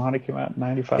original Jumanji came out in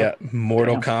 95? Yeah.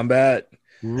 Mortal Kombat.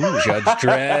 Judge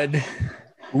Dredd.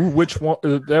 Ooh, which one?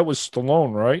 That was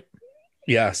Stallone, right?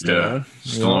 Yeah, Stallone.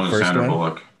 Yeah. Stallone and Sandra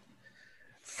Bullock.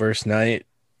 First Night.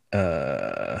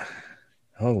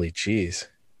 Holy jeez.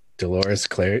 Dolores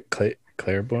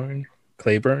Claiborne.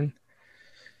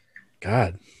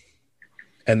 God.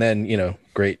 And then,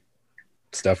 great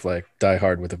stuff like Die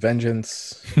Hard with a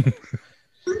Vengeance.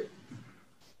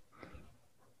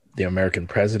 The American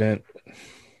President.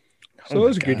 So it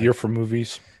was a good year for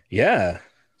movies. Yeah.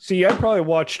 See, I probably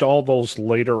watched all those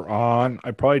later on.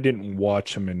 I probably didn't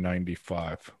watch them in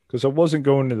 95 because I wasn't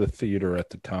going to the theater at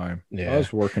the time. Yeah. I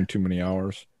was working too many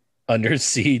hours. Under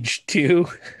Siege 2.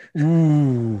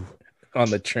 Ooh. On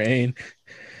the train.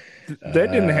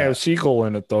 That didn't have Seagull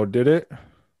in it, though, did it?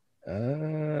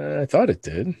 I thought it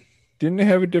did. Didn't it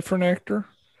have a different actor?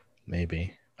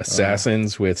 Maybe.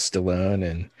 Assassins with Stallone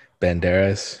and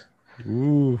Banderas.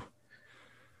 Ooh.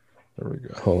 There we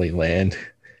go. Holy Land.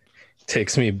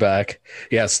 Takes me back.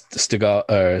 Yes, Steven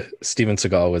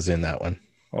Seagal was in that one.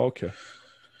 Okay.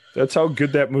 That's how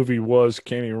good that movie was.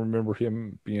 Can't even remember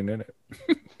him being in it.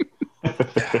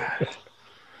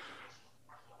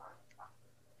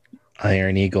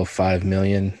 Iron Eagle 5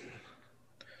 million.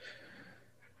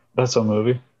 That's a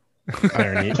movie.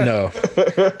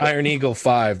 Iron Eagle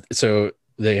 5. So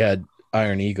they had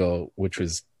Iron Eagle, which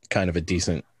was kind of a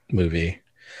decent movie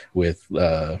with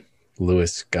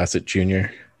Louis Gossett Jr.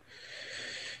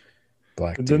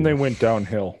 And then they went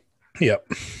downhill. Yep.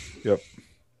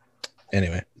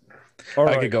 Anyway,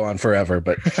 I could go on forever,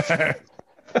 but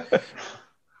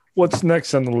what's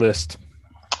next on the list?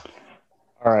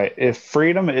 All right. If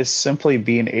freedom is simply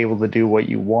being able to do what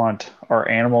you want, are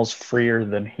animals freer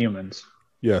than humans?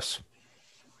 Yes.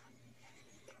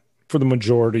 For the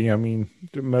majority. I mean,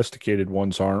 domesticated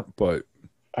ones aren't, but...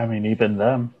 I mean, even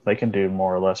them, they can do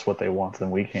more or less what they want than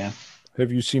we can.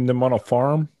 Have you seen them on a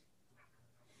farm?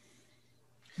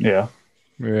 Yeah.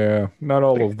 Yeah, not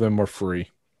all of them are free.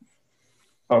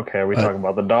 Okay, are we talking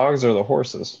about the dogs or the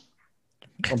horses?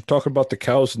 I'm talking about the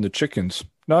cows and the chickens.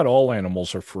 Not all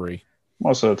animals are free.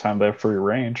 Most of the time, they have free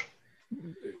range.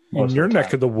 In your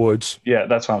neck of the woods. Yeah,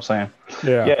 that's what I'm saying.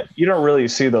 Yeah, you don't really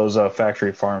see those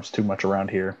factory farms too much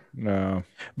around here. No.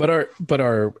 But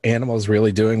are animals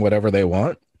really doing whatever they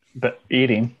want? But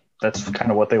eating, that's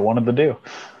kind of what they wanted to do.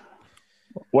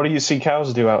 What do you see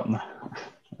cows do out in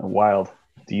the wild?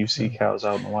 Do you see cows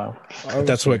out in the wild?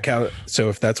 That's what So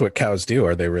if that's what cows do,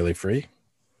 are they really free?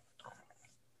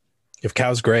 If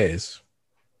cows graze,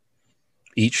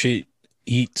 eat,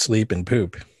 sleep, and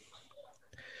poop,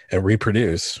 and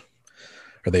reproduce,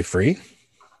 are they free?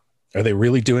 Are they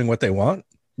really doing what they want?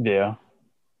 Yeah.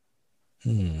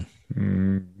 I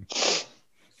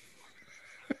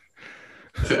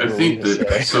think that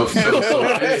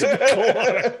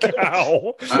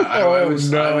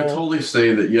I would totally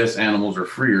say that yes, animals are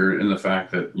freer in the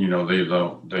fact that they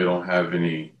don't have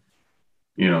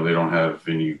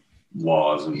any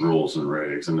laws and rules and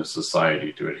regs in the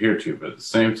society to adhere to, but at the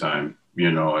same time,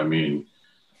 I mean,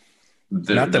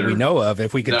 not that we know of.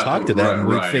 If we could talk to them,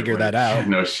 we'd figure that out.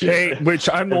 No shit. Hey, which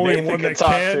I'm the only one that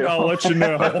can. I'll let you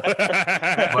know. But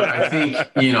I think,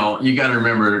 you got to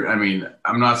remember, I mean,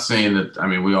 I'm not saying that, I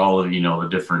mean, we all have, the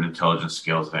different intelligence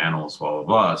scales of animals, blah, blah,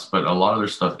 blah. But a lot of their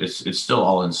stuff, it's still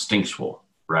all instinctual,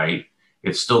 right?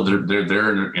 It's still,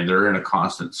 they're in a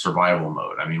constant survival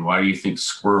mode. I mean, why do you think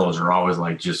squirrels are always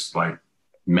just like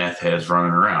meth heads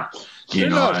running around?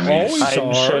 Always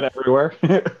shit everywhere.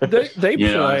 They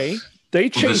play. They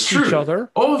chase each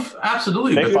other. Oh,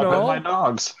 absolutely. They fuck with my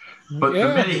dogs. But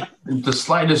the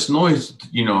slightest noise,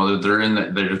 they're in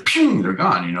that, they're just, they're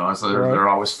gone. So they're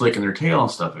always flicking their tail and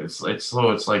stuff. It's like,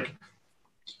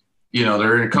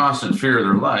 they're in constant fear of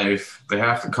their life. They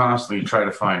have to constantly try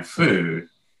to find food.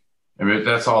 I mean,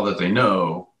 that's all that they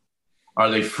know. Are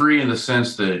they free in the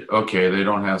sense that, okay, they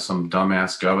don't have some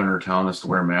dumbass governor telling us to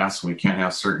wear masks and we can't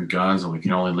have certain guns and we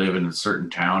can only live in a certain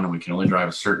town and we can only drive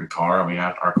a certain car and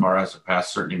our car has to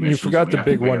pass certain emissions. You forgot the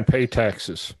big one, pay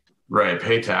taxes. Right,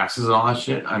 pay taxes and all that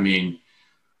shit. I mean,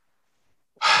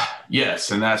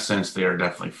 yes, in that sense, they are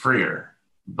definitely freer.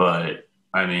 But,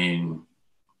 I mean,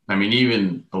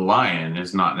 even the lion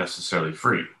is not necessarily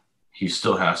free. He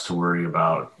still has to worry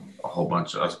about a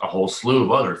whole slew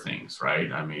of other things,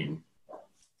 right? I mean...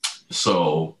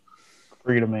 So,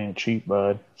 freedom ain't cheap,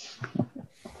 bud.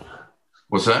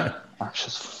 What's that?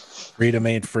 Freedom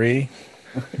ain't free.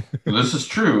 This is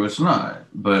true. It's not,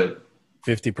 but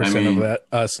 50% of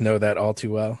us know that all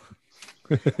too well.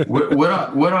 Would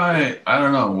I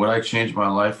don't know. Would I change my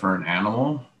life for an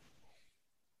animal?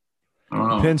 I don't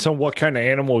know. Depends on what kind of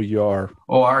animal you are.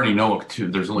 Oh, I already know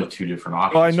there's only two different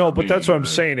options. Well, I know, but that's what I'm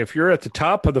saying. If you're at the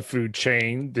top of the food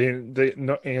chain, then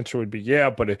the answer would be yeah.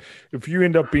 But if you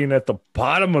end up being at the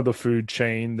bottom of the food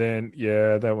chain, then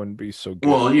yeah, that wouldn't be so good.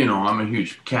 Well, I'm a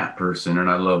huge cat person and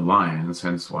I love lions,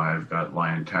 hence why I've got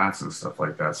lion tats and stuff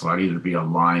like that. So I'd either be a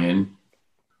lion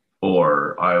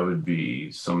or I would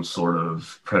be some sort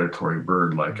of predatory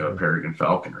bird like a peregrine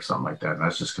falcon or something like that. And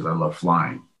that's just because I love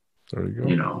flying. There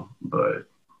you go. But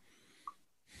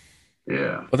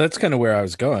yeah. Well, that's kind of where I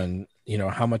was going.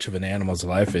 How much of an animal's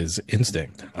life is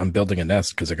instinct? I'm building a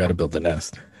nest because I got to build the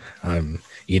nest. I'm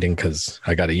eating because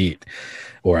I got to eat,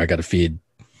 or I got to feed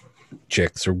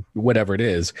chicks or whatever it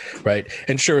is, right?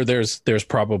 And sure, there's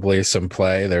probably some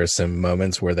play. There's some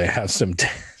moments where they have some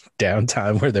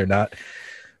downtime where they're not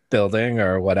building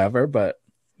or whatever, but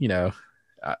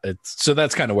so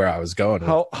that's kind of where I was going.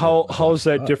 How is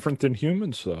that different than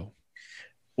humans, though?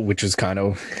 Which is kind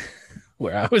of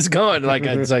where I was going. Like,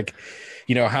 it's like,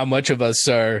 how much of us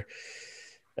are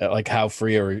like, how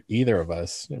free are either of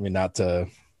us? I mean, not to.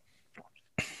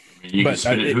 You can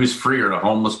spin it. Who's freer, a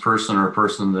homeless person or a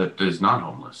person that is not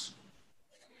homeless?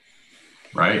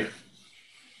 Right?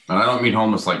 And I don't mean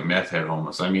homeless like meth head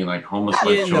homeless. I mean like homeless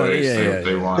by choice.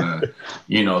 They want to,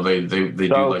 they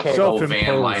do like the whole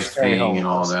van life thing and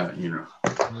all that,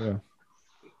 Yeah.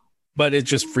 But it's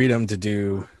just freedom to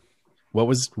do. What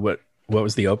was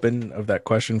the open of that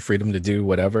question? Freedom to do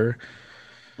whatever.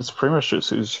 It's pretty much just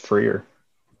who's freer,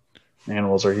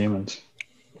 animals or humans.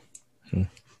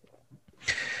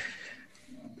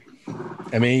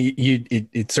 I mean,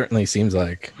 it certainly seems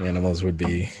like animals would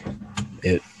be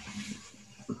it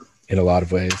in a lot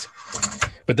of ways.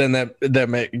 But then that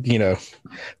may,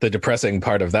 the depressing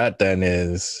part of that then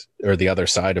is, or the other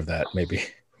side of that,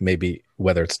 maybe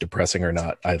whether it's depressing or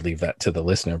not, I leave that to the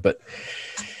listener. But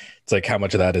it's like, how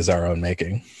much of that is our own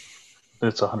making?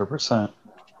 It's 100%.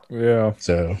 Yeah.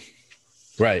 So,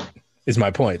 right, is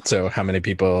my point. So how many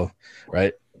people,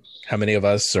 right? how many of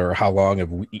us, or how long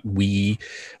have we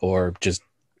or just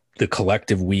the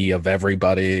collective we of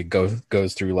everybody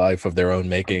goes through life of their own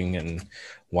making and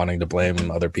wanting to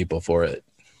blame other people for it?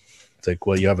 It's like,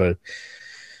 well,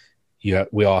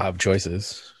 we all have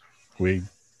choices. I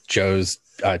chose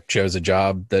a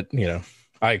job that,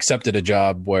 I accepted a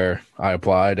job where I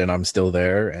applied and I'm still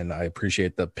there, and I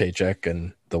appreciate the paycheck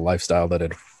and the lifestyle that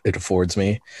it affords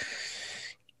me,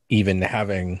 even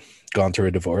having gone through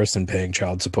a divorce and paying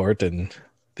child support and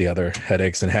the other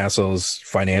headaches and hassles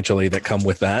financially that come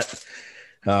with that.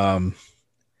 And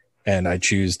I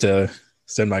choose to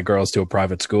send my girls to a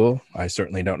private school. I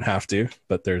certainly don't have to,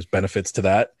 but there's benefits to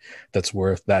that. That's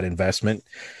worth that investment.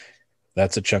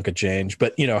 That's a chunk of change.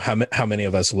 But how many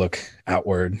of us look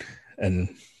outward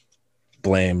and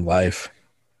blame life,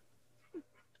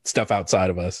 stuff outside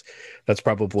of us? That's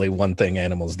probably one thing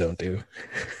animals don't do.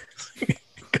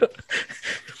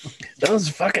 Those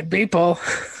fucking people.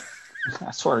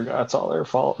 I swear to God, it's all their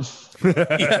fault.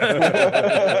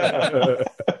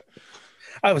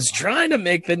 I was trying to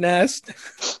make the nest.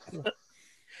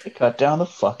 They cut down the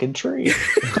fucking tree.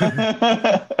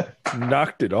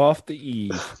 Knocked it off the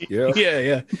eave.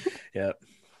 Yeah.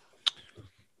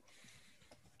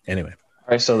 Anyway. All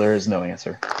right, so there is no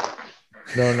answer.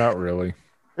 No, not really.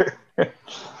 But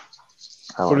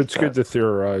It's good to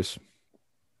theorize.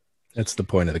 That's the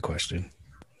point of the question.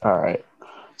 All right.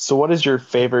 So what is your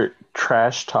favorite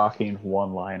trash talking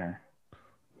one-liner?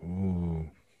 Ooh.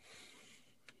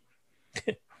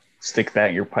 Stick that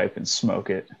in your pipe and smoke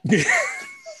it.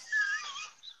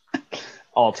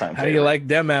 All time. How do you like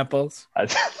them apples?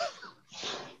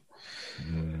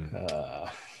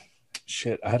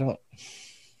 Shit, I don't.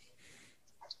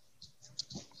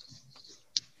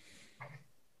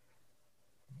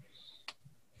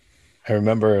 I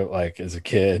remember, like, as a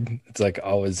kid, it's like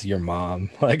always your mom.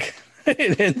 Like,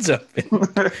 it ends up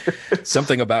in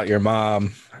something about your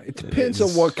mom. It depends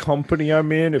on what company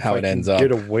I'm in, if how I it can ends up.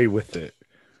 get away with it.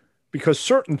 Because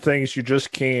certain things you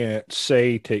just can't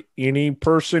say to any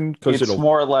person because it's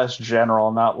more or less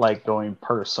general, not like going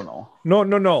personal.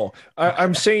 No.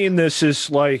 I'm saying this is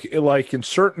like in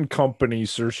certain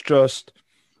companies, there's just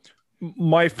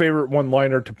my favorite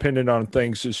one-liner, depending on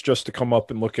things, is just to come up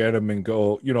and look at him and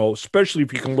go, especially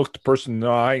if you can look the person in the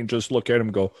eye and just look at him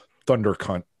and go, thunder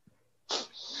cunt.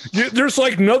 There's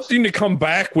like nothing to come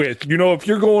back with. If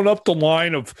you're going up the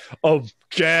line of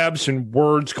jabs and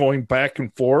words going back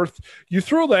and forth, you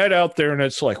throw that out there and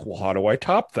it's like, well, how do I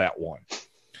top that one?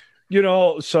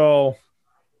 So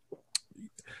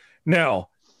now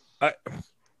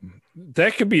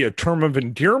that could be a term of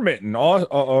endearment in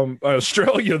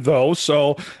Australia, though.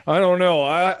 So I don't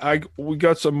know. We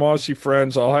got some Aussie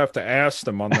friends. I'll have to ask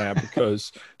them on that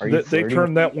because they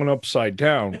turned that one upside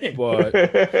down. But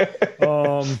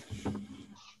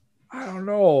I don't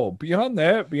know. Beyond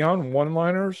that, beyond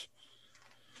one-liners,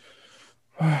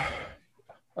 I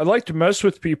like to mess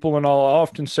with people, and I'll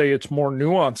often say it's more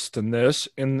nuanced than this,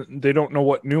 and they don't know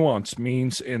what nuance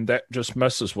means, and that just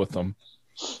messes with them.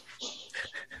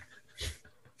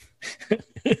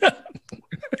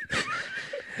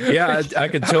 Yeah, I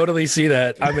could totally see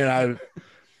that. I mean,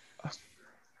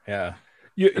 yeah.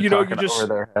 You just over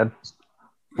their head.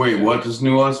 Wait, what does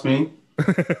nuance mean?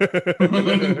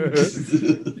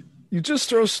 You just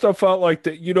throw stuff out like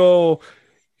that.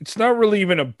 It's not really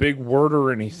even a big word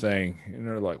or anything, and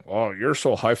they're like, "Oh, you're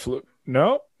so highfalutin."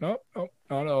 No, not at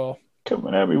all.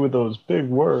 Coming at me with those big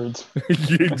words.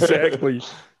 Exactly.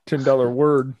 $10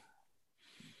 word.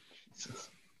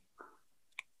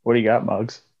 What do you got,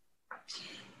 Muggs?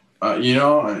 I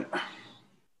don't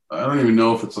even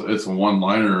know if it's a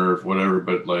one-liner or whatever,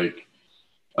 but like,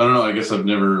 I don't know. I guess you've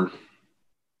never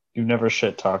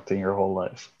shit talked in your whole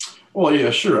life. Well,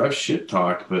 yeah, sure. I've shit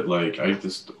talked, but like,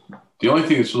 the only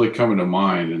thing that's really coming to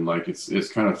mind, and like,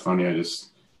 it's kind of funny. I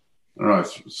don't know.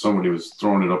 Somebody was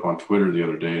throwing it up on Twitter the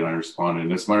other day, and I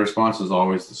responded. And my response is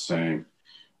always the same.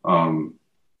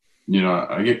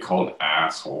 I get called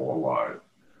asshole a lot.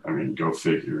 I mean, go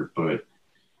figure. But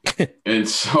and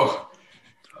so,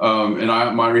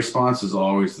 my response is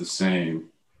always the same.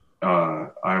 I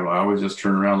always just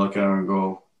turn around, look at him, and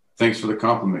go, "Thanks for the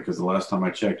compliment." Because the last time I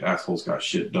checked, assholes got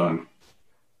shit done.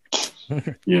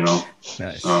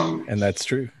 Nice. And that's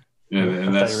true.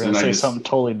 And that's something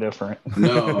totally different.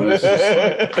 No, it's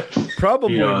just like,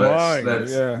 probably mine.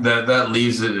 That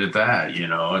leaves it at that.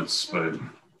 But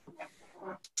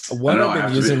what I've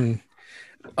been using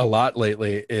a lot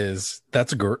lately is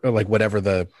like whatever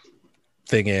the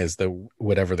thing is,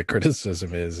 whatever the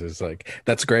criticism is like,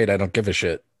 that's great. I don't give a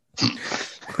shit.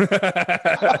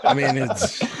 I mean,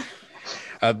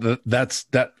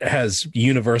 that has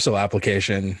universal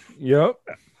application. Yep.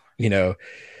 You know,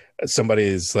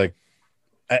 somebody's like,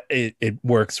 it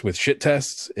works with shit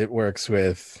tests. It works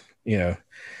with, you know,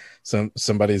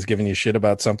 somebody's giving you shit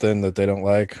about something that they don't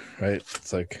like, right?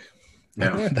 It's like,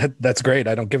 that's great.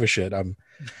 I don't give a shit.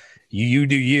 You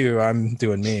do you. I'm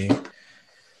doing me.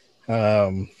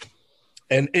 And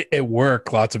it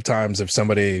worked lots of times if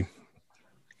somebody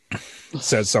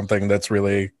says something that's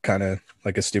really kind of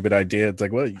like a stupid idea. It's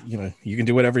like, well, you know, you can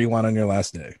do whatever you want on your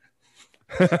last day.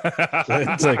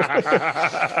 It's like,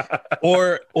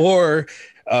 or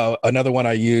another one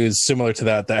I use similar to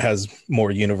that has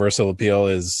more universal appeal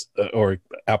is or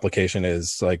application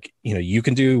is like, you know, you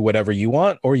can do whatever you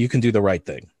want or you can do the right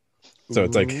thing. So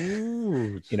it's like,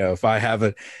 you know, if I have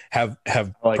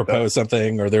like proposed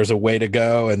something or there's a way to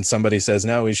go and somebody says,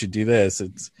 no, we should do this.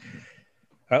 It's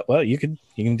well, you can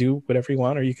do whatever you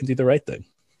want or you can do the right thing.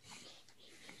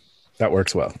 That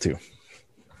works well too.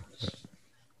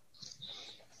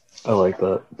 I like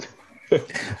that. I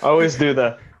always do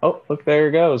that. Oh, look, there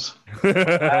it goes.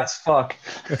 That's fuck.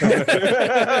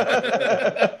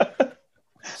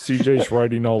 CJ's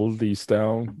writing all of these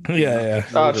down. Yeah.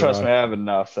 Oh, trust me, I have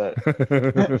enough.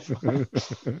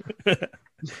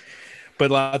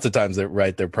 But lots of times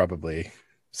they're probably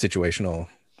situational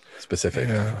specific.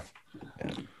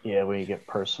 Yeah, when you get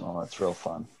personal, that's real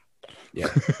fun. Yeah.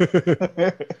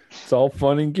 It's all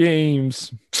fun and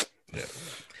games. Yeah.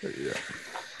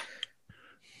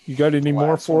 You got any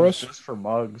more for us? Just for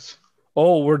Muggs.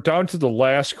 Oh, we're down to the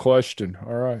last question.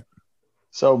 All right.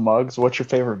 So, Muggs, what's your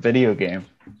favorite video game?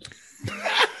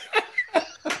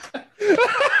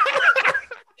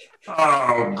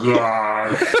 Oh,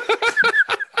 God.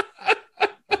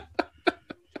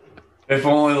 If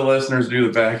only the listeners knew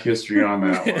the back history on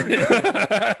that one.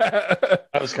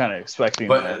 I was kind of expecting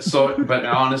But that.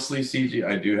 honestly, CG,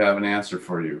 I do have an answer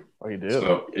for you. Oh, you do?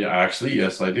 So yeah, actually,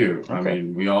 yes, I do. Okay. I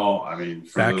mean,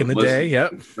 Back in the day,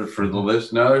 yep. For the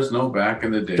list, no, there's no back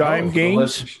in the day. Dime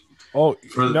games? For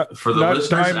the not listeners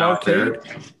Dime out there,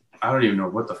 Arcade? I don't even know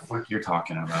what the fuck you're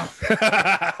talking about.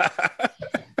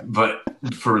 But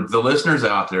for the listeners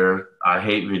out there, I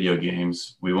hate video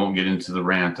games. We won't get into the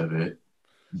rant of it.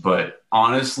 But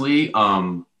honestly,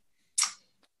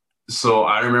 so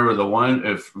I remember the one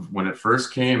when it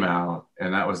first came out,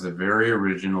 and that was the very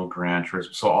original Gran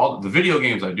Turismo. So all the video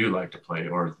games I do like to play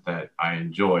or that I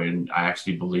enjoy, and I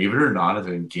actually, believe it or not, have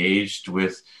engaged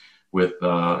with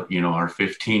our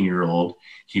 15-year-old.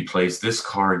 He plays this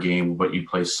car game, but you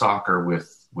play soccer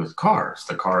with cars.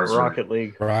 The cars Rocket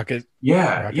League. Rocket.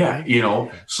 Yeah, Rocket yeah. League? You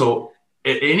know, so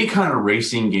any kind of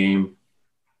racing game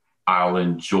I'll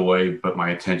enjoy, but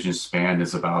my attention span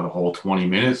is about a whole 20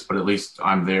 minutes, but at least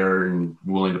I'm there and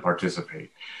willing to participate.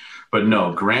 But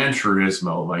no, Gran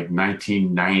Turismo, like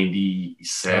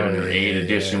 1997 or 8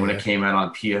 edition, when it came out on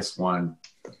PS1,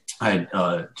 I had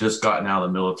just gotten out of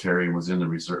the military and was in the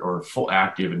reserve, or full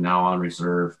active and now on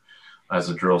reserve as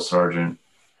a drill sergeant.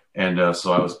 And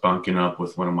so I was bunking up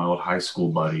with one of my old high school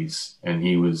buddies, and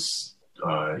he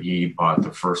bought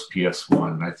the first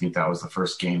PS1, and I think that was the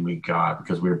first game we got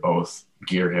because we were both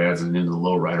gearheads and into the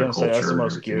lowrider culture. That's the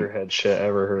most gearhead shit I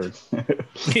ever heard.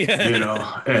 Yeah. You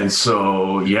know, and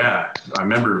so yeah, I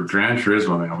remember Gran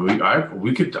Turismo, man.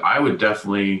 I would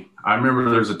definitely. I remember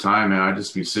there was a time, man, I'd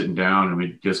just be sitting down and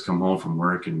we'd just come home from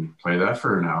work and play that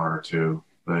for an hour or two.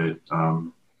 But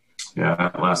yeah,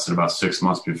 that lasted about 6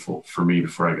 months before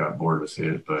I got bored with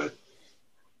it. But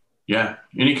yeah,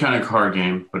 any kind of car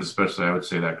game, but especially I would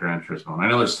say that Gran Turismo. And I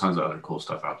know there's tons of other cool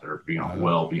stuff out there beyond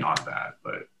that,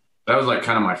 but that was like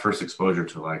kind of my first exposure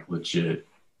to like legit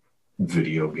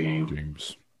video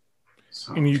games.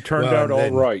 So, and you turned out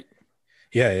all right.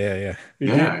 Yeah. It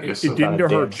didn't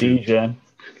hurt you. D-Gen.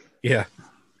 Yeah.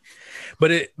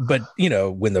 But you know,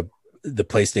 when the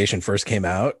PlayStation first came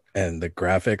out and the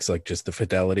graphics, like just the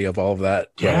fidelity of all of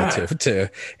that relative to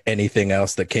anything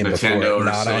else that came before it,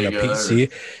 not on a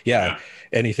PC. Yeah.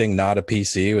 Anything not a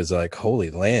PC was like, holy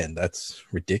land, that's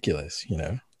ridiculous. You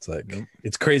know, it's like,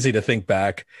 it's crazy to think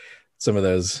back some of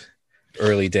those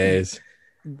early days.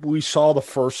 We saw the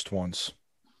first ones.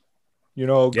 You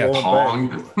know, Yeah, going Pong.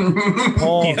 back.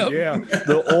 Pong, yeah.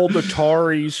 The old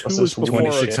Ataris. Who was before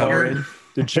 2600. Atari?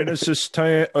 The Genesis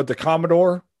 10, the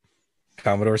Commodore.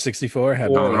 Commodore 64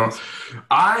 had Commodore.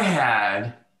 I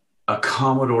had a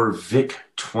Commodore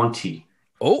VIC-20.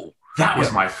 Oh, That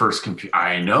was my first computer.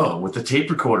 I know, with the tape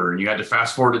recorder, and you had to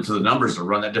fast forward it to the numbers to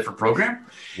run that different program.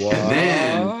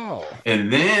 Wow. And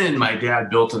then my dad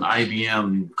built an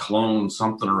IBM clone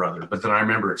something or other. But then I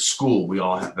remember at school, we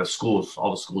all had all the schools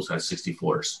had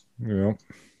 64s. Yeah.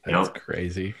 that's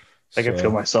crazy. I can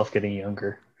feel myself getting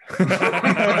younger.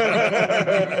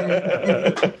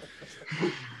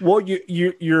 Well,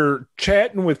 you're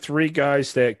chatting with three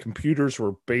guys that computers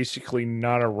were basically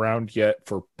not around yet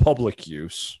for public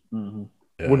use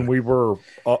when we were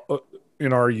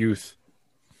in our youth.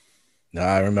 No,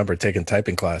 I remember taking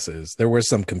typing classes. There were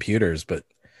some computers, but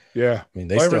yeah, I mean,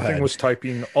 they still everything was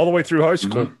typing all the way through high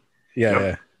school. Mm-hmm.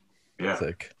 Yeah. It's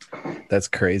like, that's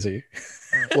crazy.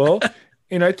 Well,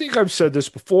 and I think I've said this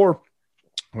before.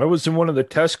 I was in one of the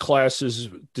test classes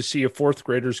to see if fourth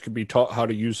graders could be taught how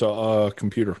to use a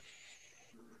computer.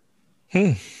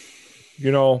 You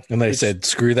know, and they said,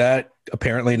 "Screw that."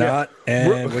 Apparently not,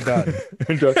 and we're done.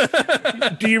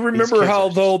 Do you remember how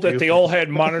though that they all had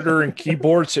monitor and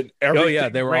keyboards and everything? Oh yeah,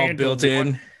 they were all built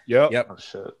in. Yep. Oh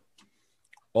shit.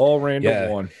 All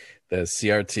random one. The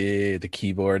CRT, the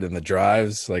keyboard, and the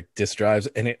drives, like disk drives,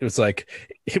 and it was like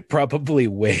it probably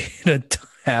weighed a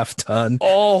half ton.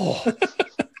 Oh,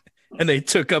 and they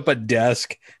took up a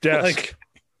desk, like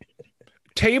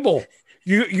table.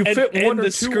 You fit one or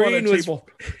two on a table.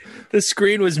 The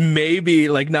screen was maybe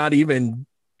like not even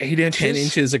 8 inches, 10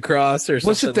 inches across, or something.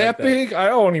 Was it that big? I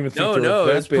don't even think. No,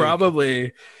 it's big.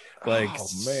 Probably like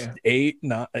 8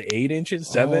 inches,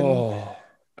 7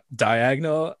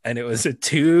 diagonal, and it was a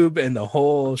tube and the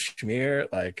whole schmear.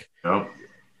 Like,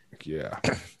 yeah.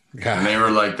 And they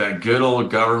were like that good old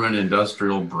government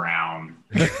industrial brown.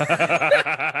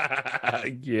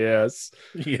 Yes.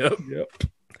 Yep.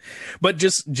 But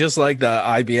just like the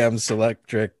IBM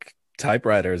Selectric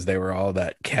typewriters, they were all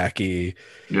that khaki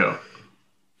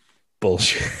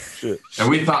bullshit. And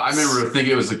we thought, I remember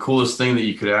thinking it was the coolest thing that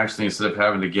you could actually, instead of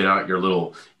having to get out your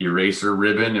little eraser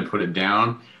ribbon and put it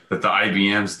down, that the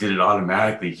IBMs did it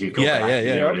automatically. You could go back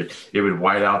and it would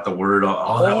white out the word.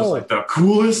 Oh, that was like the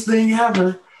coolest thing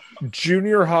ever.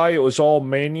 Junior high, it was all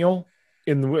manual,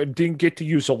 and we didn't get to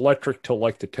use electric till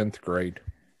like the 10th grade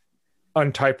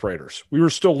on typewriters. We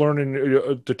were still learning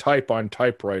to type on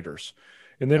typewriters.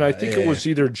 And then I think it was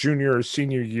either junior or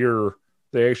senior year,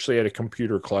 they actually had a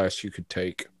computer class you could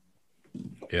take.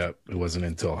 Yeah, it wasn't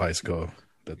until high school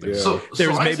that there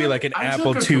was maybe like an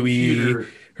Apple IIe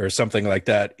or something like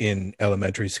that in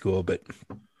elementary school, but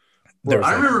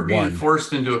I remember being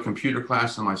forced into a computer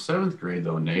class in my 7th grade,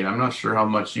 though, Nate. I'm not sure how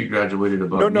much you graduated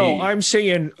above me. No, I'm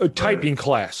saying a typing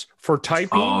class. For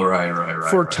typing. Oh, right.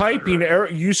 For typing,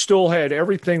 you still had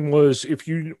everything was on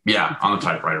the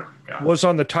typewriter. Was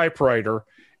on the typewriter.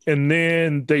 And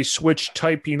then they switched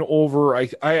typing over.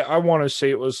 I want to say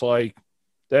it was like,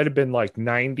 that had been like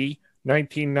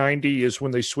 1990 is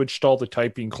when they switched all the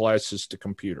typing classes to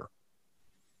computer.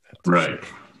 Right.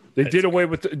 They did away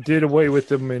with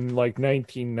them in like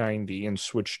 1990 and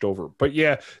switched over. But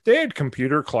yeah, they had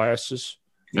computer classes.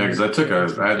 Yeah, because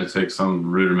I had to take some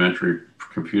rudimentary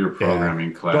computer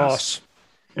programming class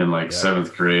in like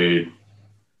 7th grade,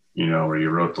 where you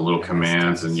wrote the little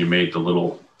commands and you made the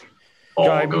little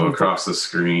ball go across the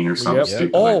screen or something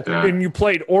stupid like that. And you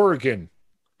played Oregon.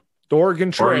 The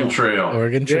Oregon Trail.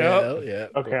 Yeah.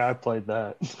 Okay, I played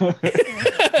that.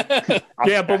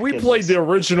 Yeah, but we played the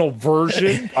original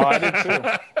version. I did too.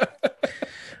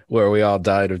 Where we all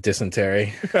died of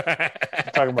dysentery.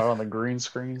 Talking about on the green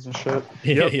screens and shit.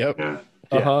 Yep. Yeah.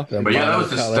 But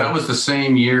that was the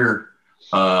same year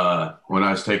when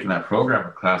I was taking that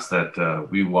programmer class that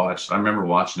we watched. I remember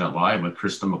watching it live when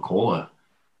Krista McCullough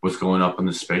was going up in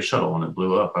the space shuttle when it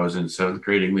blew up. I was in 7th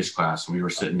grade English class, and we were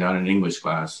sitting down in English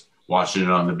class watching it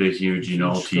on the big, huge,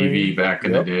 TV back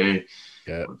in the day.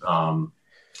 Yeah.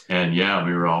 And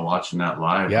we were all watching that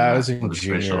live. Yeah, I was in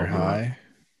junior high.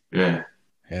 Yeah.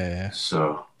 Yeah.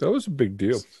 So that was a big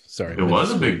deal. Sorry. It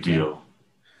was a big deal.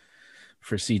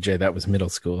 For CJ, that was middle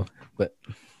school, but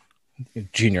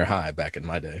junior high back in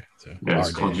my day. So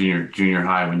it's called junior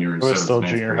high when you were in 7th. It was still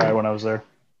junior high when I was there.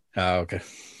 Oh, okay.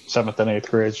 7th and 8th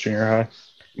grades, junior high.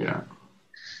 Yeah.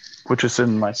 Which is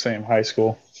in my same high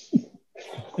school.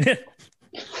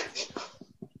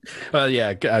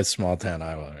 Well, small town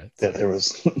Iowa, right? Yeah, there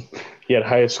was. You had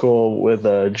high school with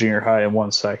junior high in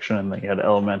one section, and then you had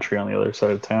elementary on the other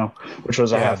side of town, which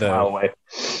was a half mile away.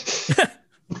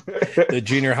 The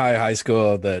junior high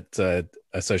school that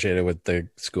associated with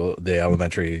the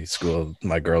elementary school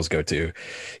my girls go to,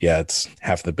 it's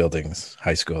half the building's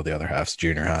high school, the other half's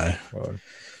junior high. Wow.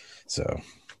 So,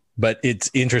 but it's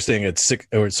interesting.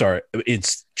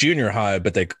 It's junior high,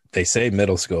 but they say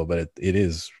middle school, but it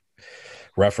is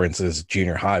references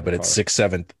junior high, but it's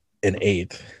 6th, 7th, and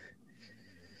 8th.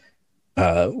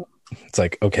 It's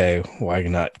like, okay, why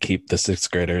not keep the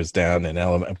 6th graders down in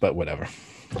element? But whatever.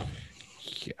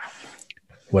 Yeah.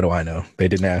 What do I know? They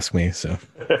didn't ask me, so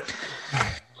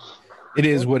it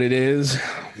is what it is.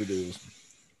 It is.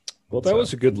 Well, that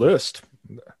was a good list.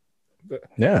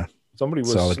 Yeah. Somebody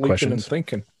was Solid sleeping questions. and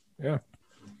thinking. Yeah.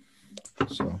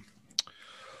 So,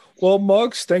 well,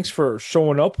 Muggs, thanks for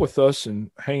showing up with us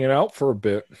and hanging out for a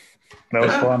bit. That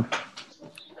was fun.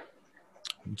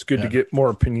 It's good to get more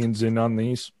opinions in on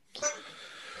these.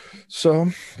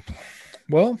 So,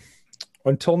 well,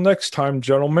 until next time,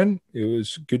 gentlemen, it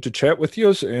was good to chat with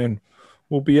you, and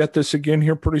we'll be at this again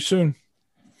here pretty soon.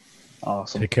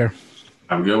 Awesome. Take care.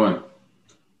 Have a good one.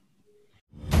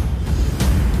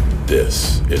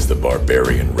 This is the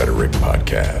Barbarian Rhetoric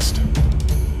Podcast.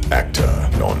 Acta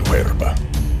non verba.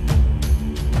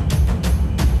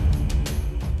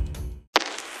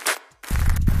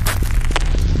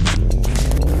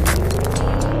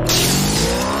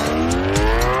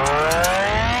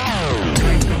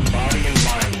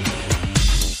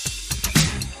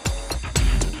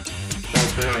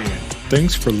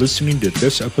 Thanks for listening to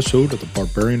this episode of the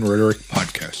Barbarian Rhetoric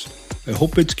Podcast. I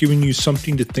hope it's given you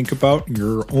something to think about in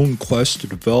your own quest to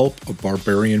develop a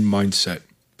barbarian mindset.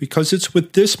 Because it's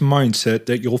with this mindset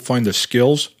that you'll find the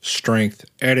skills, strength,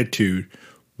 attitude,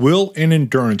 will, and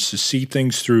endurance to see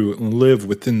things through and live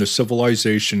within the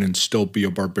civilization and still be a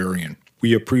barbarian.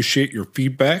 We appreciate your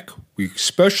feedback. We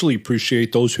especially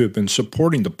appreciate those who have been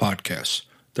supporting the podcast.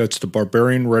 That's the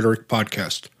Barbarian Rhetoric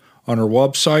Podcast on our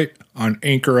website, on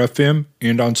Anchor FM,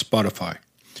 and on Spotify.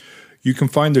 You can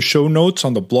find the show notes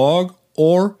on the blog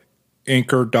or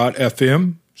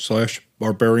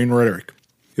anchor.fm/Barbarian Rhetoric.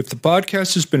 If the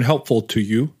podcast has been helpful to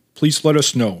you, please let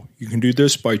us know. You can do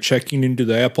this by checking into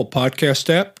the Apple Podcast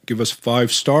app, give us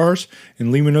 5 stars,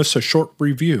 and leaving us a short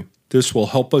review. This will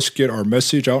help us get our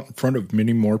message out in front of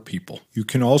many more people. You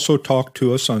can also talk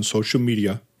to us on social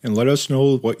media and let us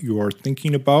know what you are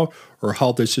thinking about or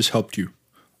how this has helped you.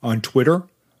 On Twitter,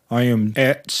 I am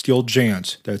at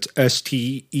SteelJanz. That's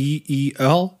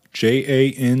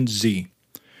SteelJanz.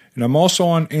 And I'm also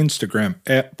on Instagram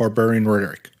at Barbarian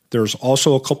Rhetoric. There's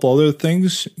also a couple other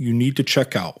things you need to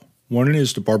check out. One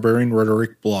is the Barbarian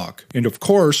Rhetoric blog. And of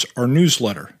course, our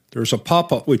newsletter. There's a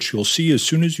pop-up which you'll see as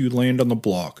soon as you land on the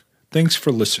blog. Thanks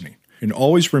for listening. And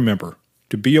always remember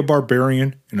to be a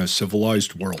barbarian in a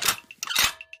civilized world.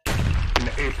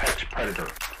 An apex predator.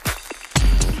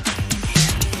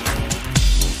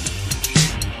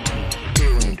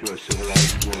 To a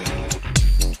civilized world.